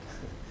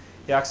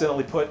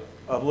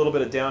a little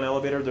bit of down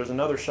elevator. There's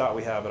another shot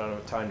we have, but I don't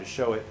have time to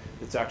show it.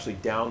 It's actually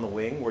down the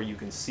wing where you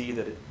can see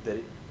that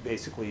it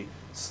basically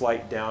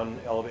slight down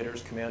elevator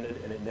is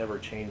commanded, and it never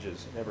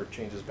changes. It never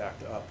changes back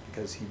to up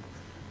because he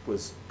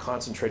was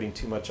concentrating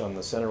too much on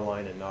the center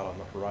line and not on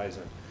the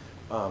horizon.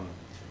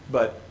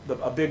 But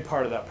a big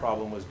part of that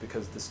problem was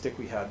because the stick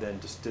we had then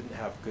just didn't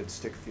have good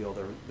stick feel.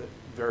 They're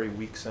very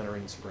weak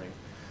centering spring.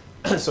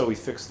 So we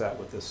fixed that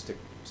with this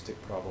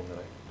stick problem that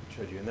I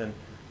showed you. And then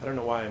I don't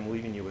know why I'm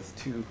leaving you with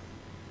two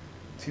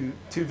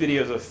two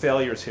videos of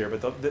failures here,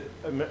 but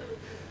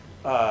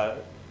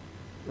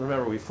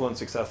remember, we've flown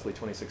successfully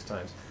 26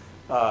 times.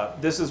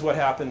 This is what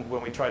happened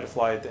when we tried to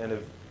fly at the end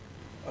of,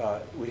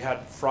 we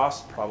had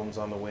frost problems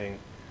on the wing,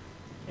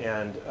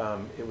 and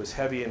it was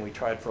heavy, and we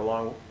tried for a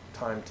long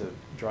time to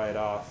dry it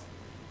off.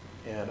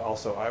 And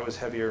also, I was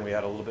heavier, and we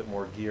had a little bit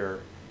more gear,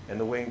 and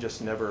the wing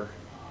just never,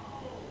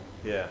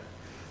 yeah.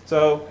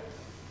 So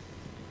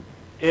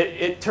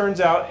it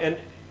turns out, and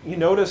you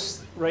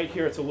notice right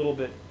here, it's a little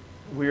bit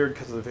weird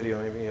because of the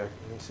video. Maybe let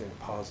me see,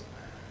 pause it.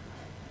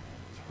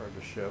 It's hard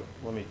to show.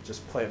 Let me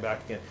just play it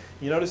back again.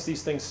 You notice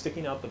these things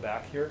sticking out the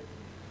back here?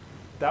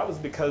 That was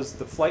because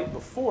the flight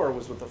before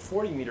was with a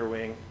 40-meter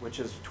wing, which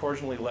is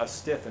torsionally less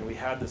stiff, and we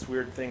had this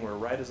weird thing where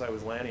right as I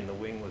was landing, the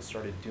wing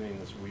started doing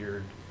this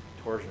weird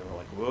torsion, and we're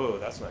like, whoa,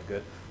 that's not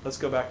good. Let's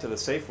go back to the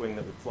safe wing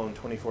that we've flown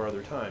 24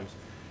 other times,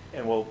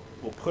 and we'll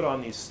put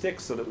on these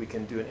sticks so that we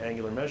can do an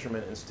angular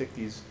measurement and stick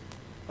these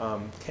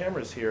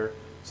cameras here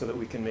so that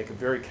we can make a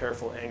very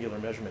careful angular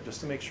measurement just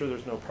to make sure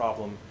there's no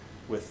problem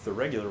with the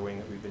regular wing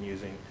that we've been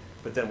using,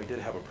 but then we did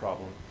have a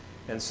problem.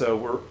 And so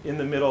we're in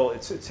the middle.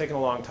 It's taken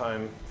a long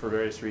time for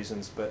various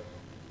reasons, but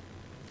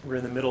we're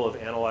in the middle of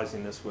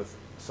analyzing this with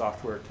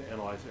software to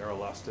analyze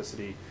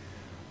aeroelasticity,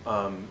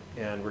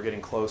 and we're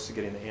getting close to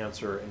getting the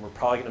answer, and we're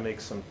probably going to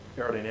make some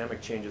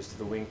aerodynamic changes to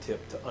the wingtip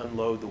to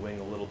unload the wing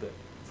a little bit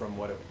from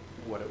what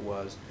it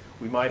was.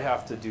 We might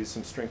have to do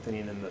some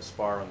strengthening in the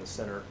spar on the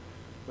center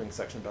wing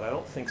section, but I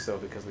don't think so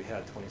because we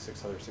had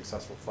 26 other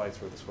successful flights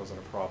where this wasn't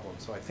a problem.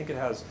 So I think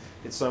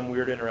it's some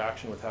weird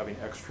interaction with having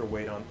extra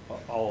weight on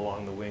all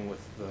along the wing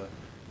with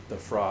the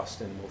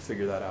frost, and we'll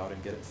figure that out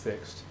and get it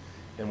fixed.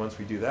 And once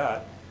we do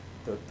that,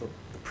 the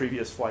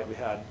previous flight we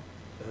had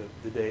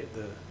the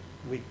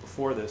week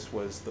before this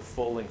was the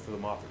full length of the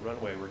Moffett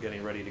runway. We're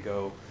getting ready to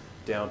go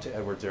down to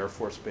Edwards Air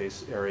Force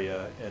Base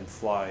area and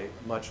fly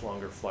much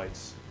longer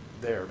flights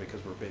there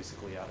because we're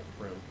basically out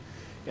of room.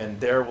 And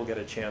there we'll get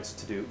a chance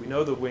to do, we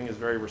know the wing is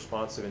very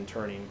responsive in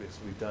turning because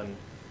we've done,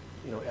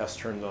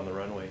 S-turns on the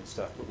runway and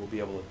stuff, but we'll be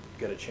able to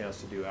get a chance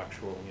to do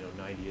actual,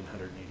 90 and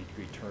 180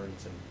 degree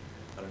turns and,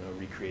 I don't know,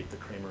 recreate the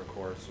Kramer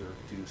course or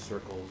do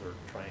circles or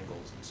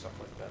triangles and stuff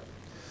like that.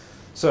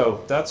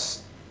 So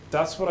that's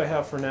what I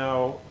have for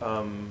now.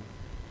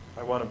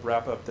 I want to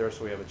wrap up there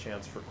so we have a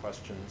chance for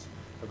questions.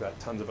 I've got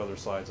tons of other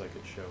slides I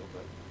could show,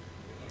 but.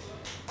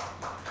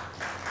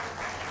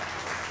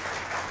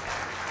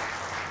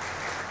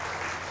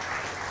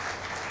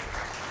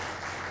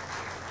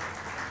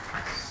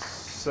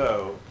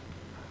 So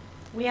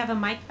we have a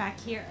mic back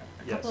here,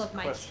 a couple of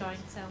mics questions. going,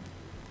 so.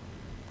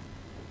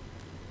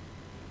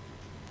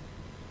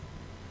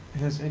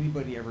 Has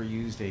anybody ever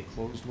used a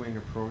closed wing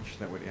approach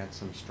that would add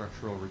some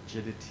structural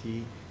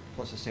rigidity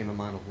plus the same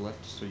amount of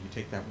lift? So you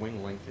take that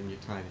wing length and you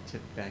tie the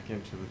tip back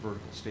into the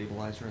vertical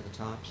stabilizer at the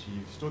top. So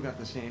you've still got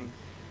the same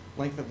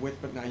length of width,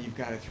 but now you've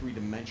got a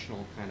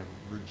three-dimensional kind of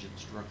rigid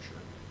structure.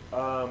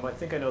 I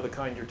think I know the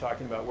kind you're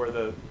talking about where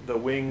the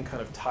wing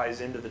kind of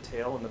ties into the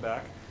tail in the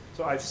back.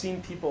 So I've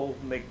seen people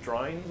make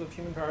drawings of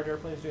human-powered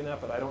airplanes doing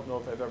that, but I don't know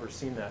if I've ever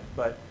seen that.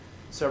 But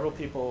several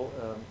people,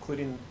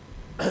 including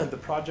the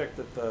project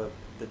that the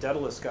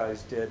Daedalus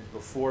guys did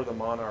before the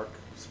Monarch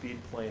speed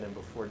plane and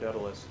before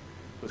Daedalus,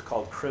 was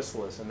called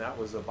Chrysalis, and that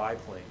was a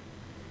biplane.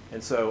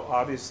 And so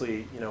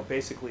obviously,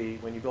 basically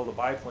when you build a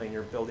biplane,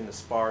 you're building a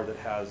spar that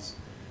has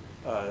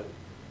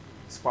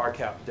spar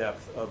cap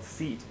depth of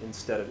feet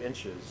instead of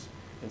inches.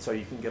 And so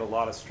you can get a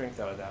lot of strength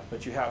out of that.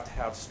 But you have to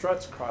have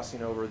struts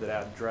crossing over that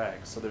add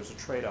drag, so there's a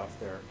trade-off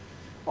there.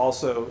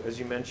 Also, as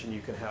you mentioned, you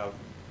can have,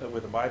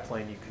 with a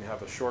biplane, you can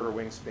have a shorter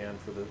wingspan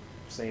for the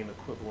same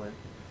equivalent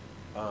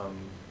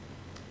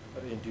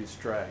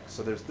induced drag.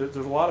 So there's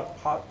a lot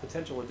of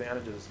potential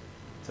advantages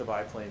to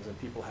biplanes, and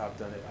people have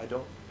done it.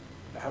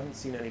 I haven't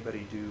seen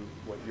anybody do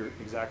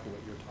exactly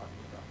what you're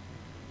talking about.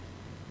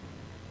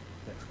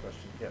 Next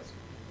question, yes.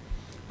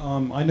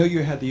 I know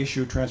you had the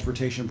issue of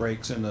transportation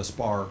brakes in the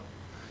spar.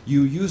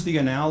 You used the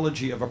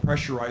analogy of a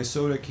pressurized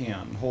soda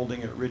can,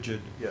 holding it rigid.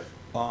 Yes.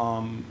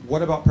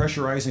 What about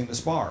pressurizing the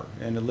spar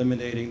and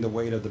eliminating the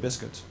weight of the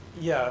biscuits?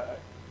 Yeah,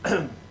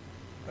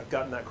 I've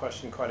gotten that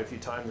question quite a few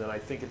times, and I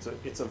think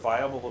it's a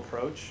viable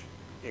approach,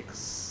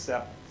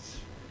 except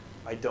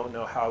I don't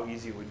know how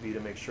easy it would be to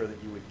make sure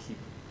that you would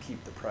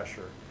keep the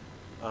pressure.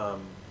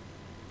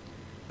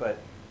 But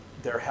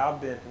there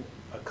have been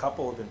a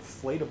couple of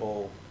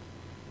inflatable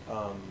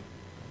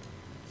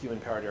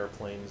human-powered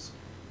airplanes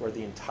where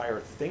the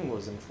entire thing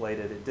was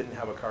inflated. It didn't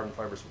have a carbon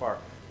fiber spar.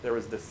 There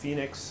was the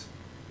Phoenix,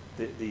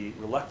 the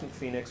reluctant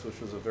Phoenix,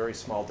 which was a very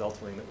small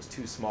delta wing that was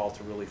too small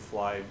to really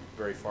fly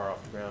very far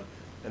off the ground.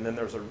 And then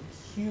there's a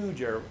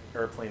huge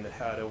airplane that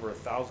had over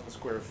 1,000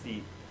 square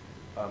feet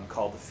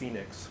called the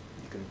Phoenix.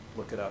 You can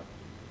look it up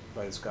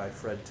by this guy,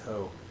 Fred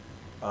Toe.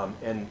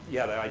 And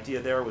yeah, the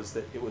idea there was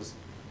that it was,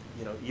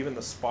 even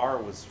the spar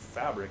was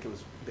fabric. It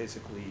was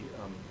basically,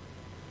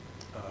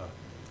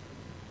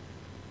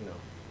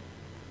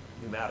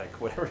 pneumatic,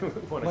 whatever you want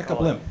to call it. Like a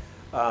blimp.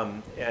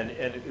 And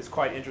it's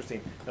quite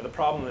interesting. Now the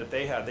problem that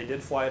they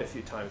did fly it a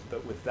few times,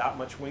 but with that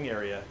much wing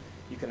area,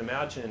 you can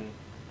imagine,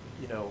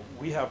 you know,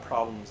 we have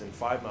problems in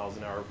 5 miles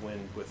an hour of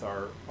wind with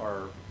our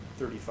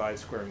 35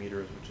 square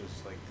meters, which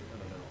is like, I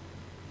don't know,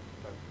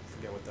 I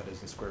forget what that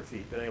is in square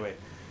feet. But anyway,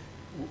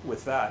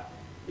 with that,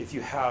 if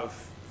you have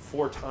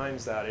 4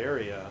 times that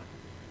area,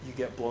 you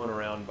get blown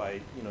around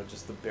by, you know,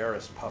 just the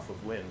barest puff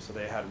of wind. So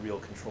they had real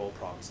control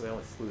problems. So they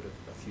only flew it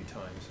a few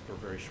times for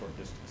very short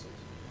distances.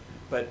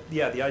 But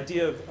yeah, the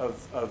idea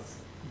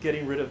of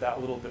getting rid of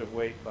that little bit of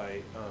weight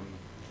by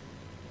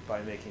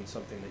making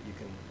something that you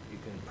can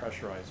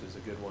pressurize is a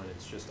good one.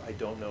 It's just, I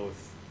don't know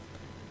if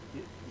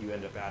you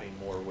end up adding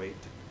more weight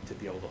to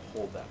be able to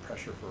hold that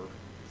pressure for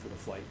the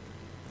flight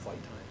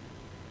time.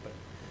 But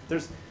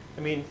there's,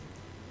 I mean,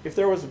 if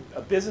there was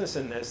a business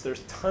in this,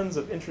 there's tons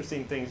of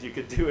interesting things you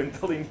could do in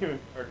building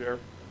human-powered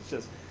airplanes. It's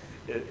just,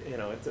 you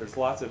know, there's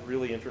lots of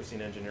really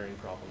interesting engineering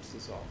problems to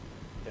solve.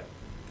 Yeah.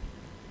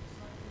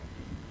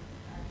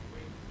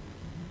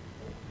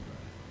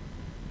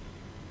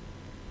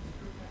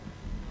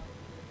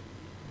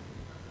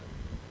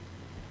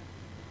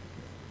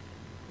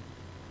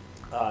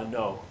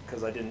 No,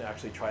 because I didn't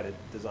actually try to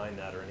design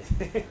that or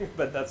anything.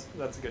 But that's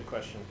a good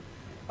question.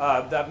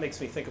 That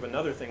makes me think of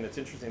another thing that's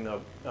interesting,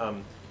 though.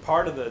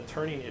 Part of the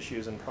turning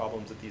issues and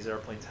problems that these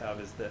airplanes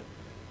have is that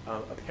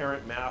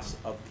apparent mass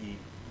of the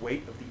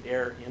weight of the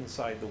air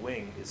inside the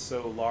wing is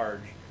so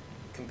large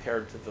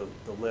compared to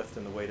the lift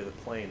and the weight of the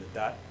plane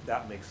that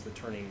makes the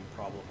turning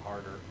problem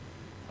harder.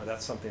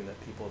 That's something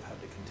that people have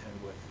had to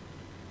contend with.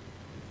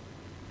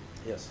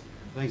 Yes?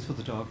 Thanks for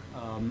the talk.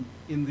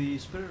 In the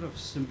spirit of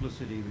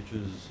simplicity, which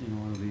is, you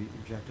know, one of the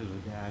objectives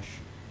of DaSH,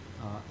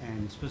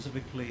 and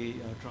specifically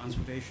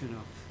transportation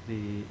of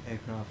the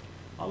aircraft,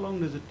 how long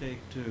does it take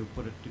to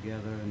put it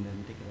together and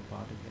then take it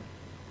apart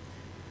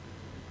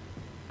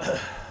again?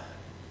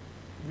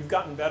 We've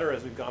gotten better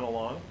as we've gone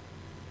along.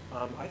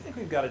 I think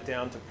we've got it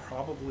down to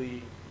probably,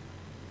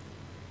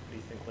 what do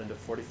you think, Linda,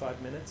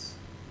 45 minutes?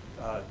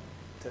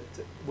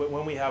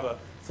 When we have a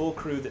full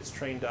crew that's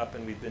trained up,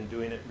 and we've been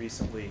doing it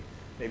recently,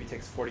 maybe it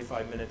takes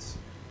 45 minutes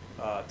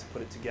to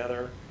put it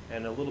together,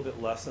 and a little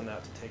bit less than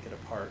that to take it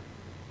apart.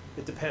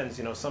 It depends,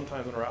 you know,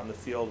 sometimes when we're out in the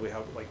field,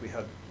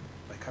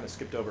 I kind of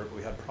skipped over it, but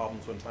we had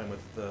problems one time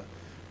with the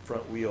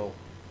front wheel.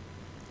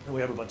 And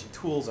we have a bunch of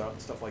tools out and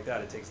stuff like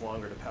that. It takes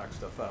longer to pack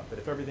stuff up. But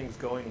if everything's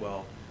going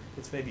well,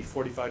 it's maybe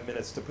 45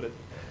 minutes to put it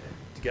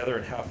together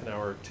and half an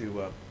hour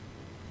to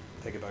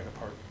take it back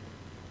apart.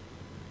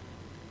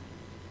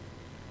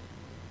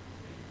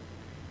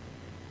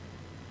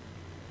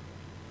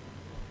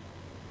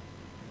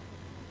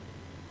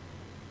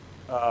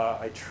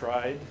 I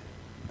tried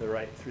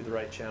through the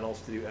right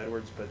channels to do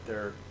Edwards, but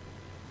they're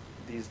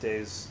these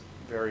days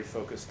very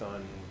focused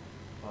on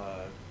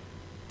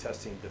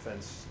testing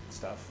defense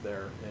stuff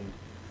there.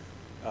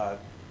 And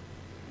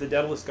the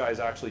Daedalus guys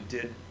actually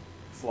did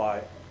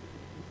fly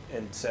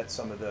and set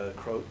some of the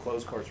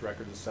closed course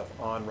records and stuff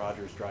on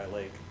Rogers Dry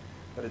Lake,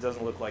 but it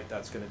doesn't look like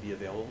that's going to be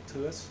available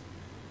to us.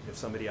 If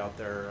somebody out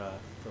there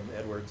from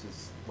Edwards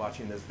is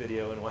watching this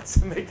video and wants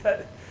to make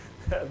that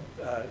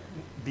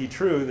be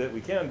true, that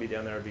we can be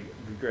down there, it'd be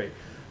great.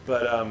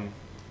 But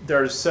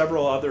there's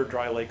several other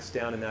dry lakes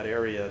down in that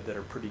area that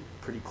are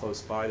pretty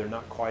close by. They're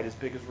not quite as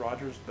big as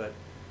Rogers, but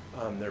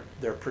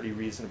they're pretty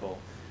reasonable.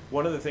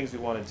 One of the things we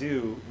want to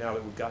do now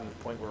that we've gotten to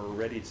the point where we're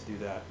ready to do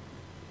that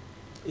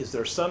is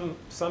there's some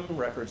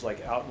records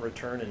like out and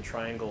return and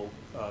triangle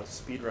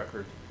speed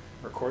records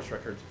or course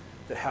records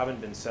that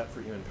haven't been set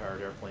for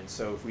human-powered airplanes.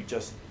 So if we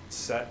just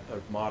set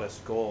a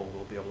modest goal,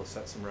 we'll be able to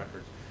set some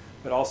records.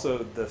 But also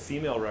the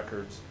female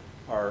records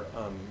are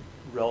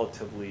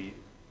relatively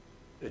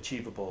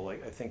achievable.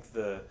 Like I think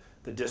the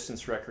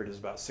distance record is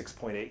about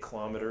 6.8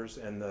 kilometers,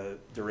 and the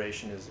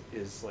duration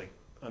is like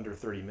under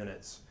 30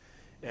 minutes.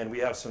 And we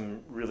have some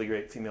really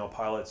great female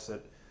pilots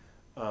that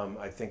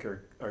I think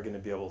are going to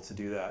be able to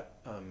do that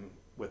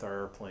with our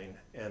airplane.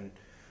 And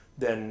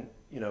then,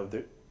 you know,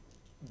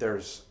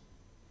 there's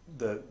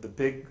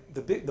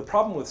the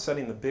problem with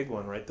setting the big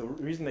one, right? The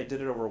reason they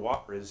did it over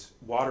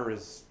water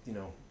is, you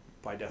know,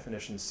 by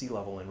definition sea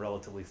level and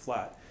relatively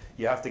flat.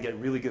 You have to get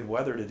really good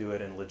weather to do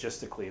it, and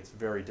logistically it's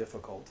very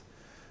difficult.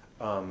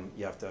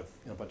 You have to have,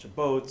 you know, a bunch of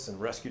boats and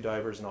rescue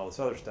divers and all this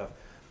other stuff,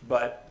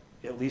 but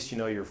at least you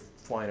know you're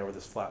flying over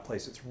this flat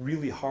place. It's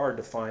really hard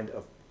to find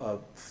a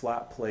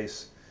flat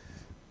place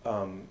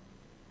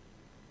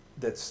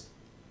that's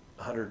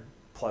 100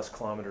 plus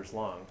kilometers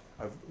long.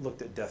 I've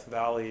looked at Death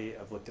Valley,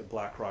 I've looked at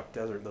Black Rock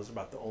Desert. Those are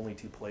about the only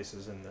 2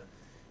 places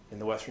in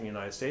the western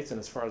United States, and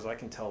as far as I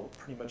can tell,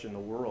 pretty much in the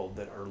world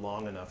that are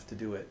long enough to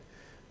do it.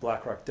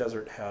 Black Rock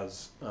Desert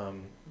has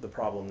the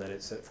problem that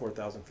it's at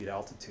 4,000 feet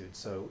altitude,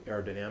 so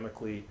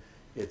aerodynamically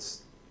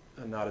it's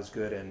not as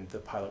good, and the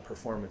pilot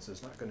performance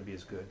is not going to be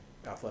as good,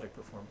 athletic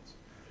performance.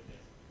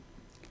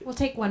 We'll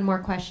take one more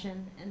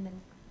question, and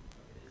then.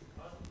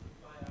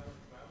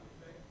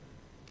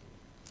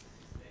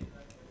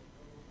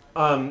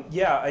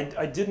 Yeah,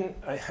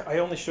 I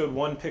only showed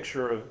one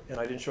picture of, and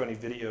I didn't show any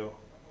video.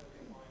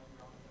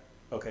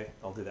 Okay,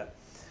 I'll do that.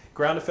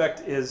 Ground effect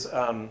is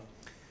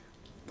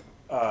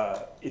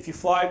if you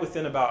fly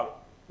within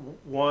about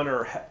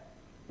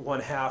one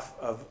half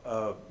of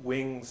a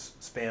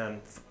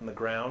wingspan from the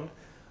ground.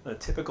 On a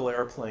typical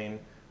airplane,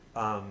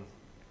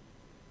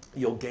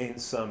 you'll gain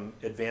some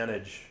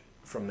advantage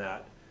from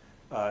that.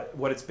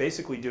 What it's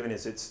basically doing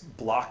is it's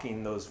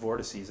blocking those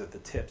vortices at the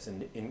tips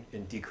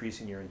and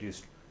decreasing your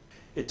induced.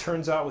 It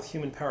turns out with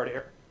human-powered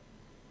air,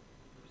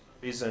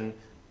 reason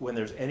when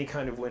there's any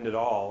kind of wind at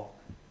all,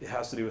 it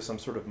has to do with some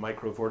sort of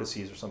micro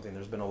vortices or something.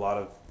 There's been a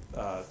lot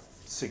of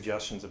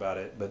suggestions about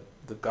it, but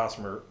the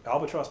Gossamer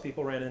Albatross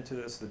people ran into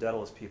this, the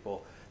Daedalus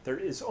people. There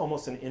is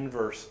almost an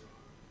inverse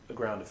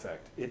ground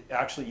effect. It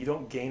actually, you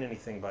don't gain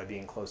anything by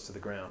being close to the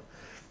ground.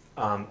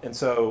 And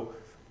so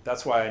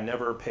that's why I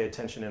never pay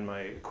attention in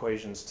my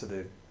equations to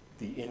the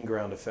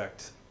in-ground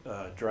effect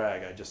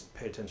drag. I just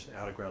pay attention to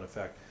out-of-ground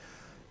effect.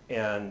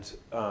 And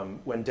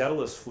when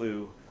Daedalus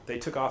flew, they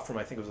took off from,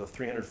 I think it was a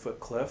 300-foot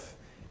cliff.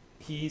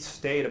 He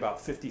stayed about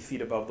 50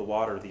 feet above the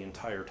water the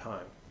entire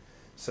time.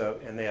 So,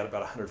 and they had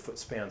about a 100-foot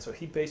span. So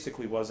he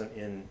basically wasn't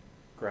in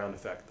ground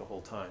effect the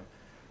whole time.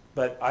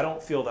 But I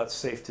don't feel that's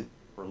safe to do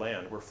over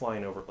land. We're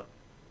flying over land.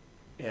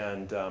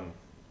 And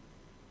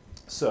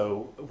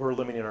so we're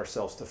limiting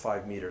ourselves to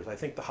 5 meters. I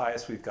think the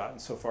highest we've gotten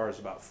so far is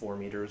about 4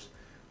 meters.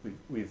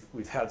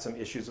 We've had some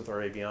issues with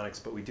our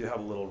avionics, but we do have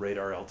a little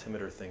radar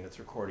altimeter thing that's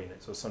recording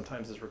it. So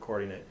sometimes it's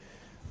recording it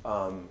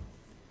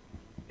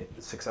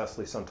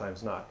successfully,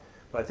 sometimes not.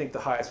 But I think the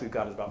highest we've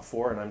got is about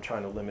 4, and I'm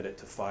trying to limit it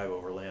to 5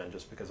 over land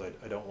just because I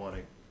don't want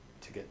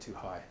to get too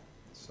high.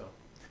 So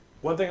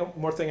one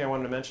more thing I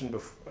wanted to mention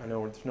before, I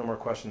know there's no more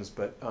questions,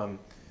 but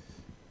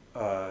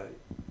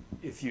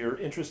if you're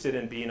interested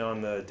in being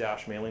on the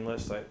DaSH mailing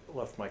list, I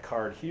left my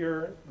card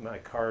here. My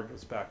card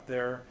was back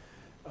there.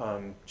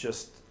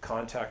 Just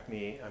contact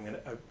me. I'm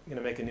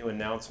gonna make a new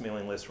announce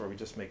mailing list where we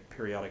just make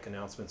periodic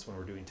announcements when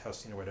we're doing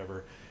testing or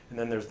whatever. And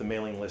then there's the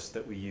mailing list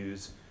that we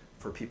use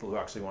for people who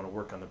actually want to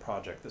work on the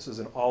project. This is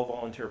an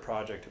all-volunteer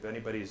project. If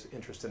anybody's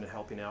interested in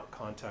helping out,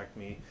 contact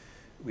me.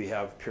 We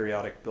have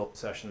periodic build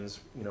sessions.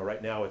 You know,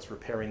 right now it's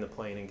repairing the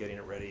plane and getting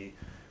it ready.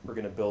 We're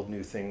going to build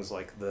new things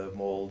like the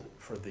mold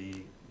for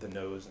the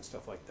nose and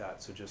stuff like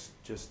that. So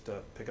just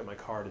pick up my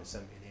card and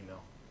send me an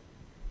email.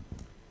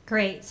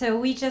 Great. So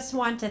we just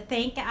want to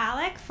thank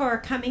Alec for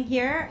coming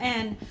here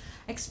and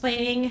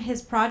explaining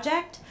his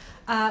project.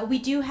 We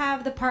do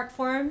have the PARC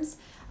forums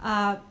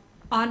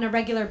on a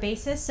regular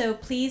basis, so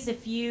please,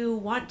 if you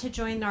want to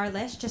join our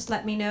list, just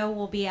let me know.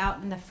 We'll be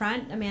out in the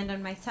front, Amanda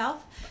and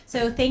myself.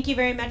 So thank you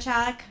very much,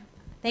 Alec.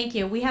 Thank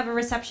you. We have a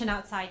reception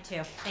outside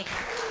too. Thank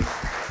you.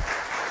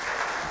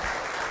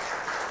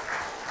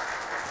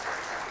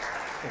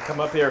 And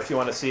come up here if you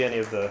want to see any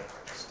of the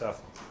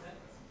stuff.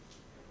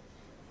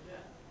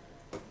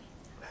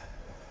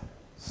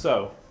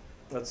 So,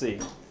 let's see.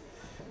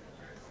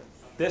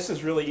 This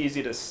is really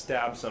easy to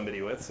stab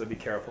somebody with, so be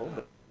careful.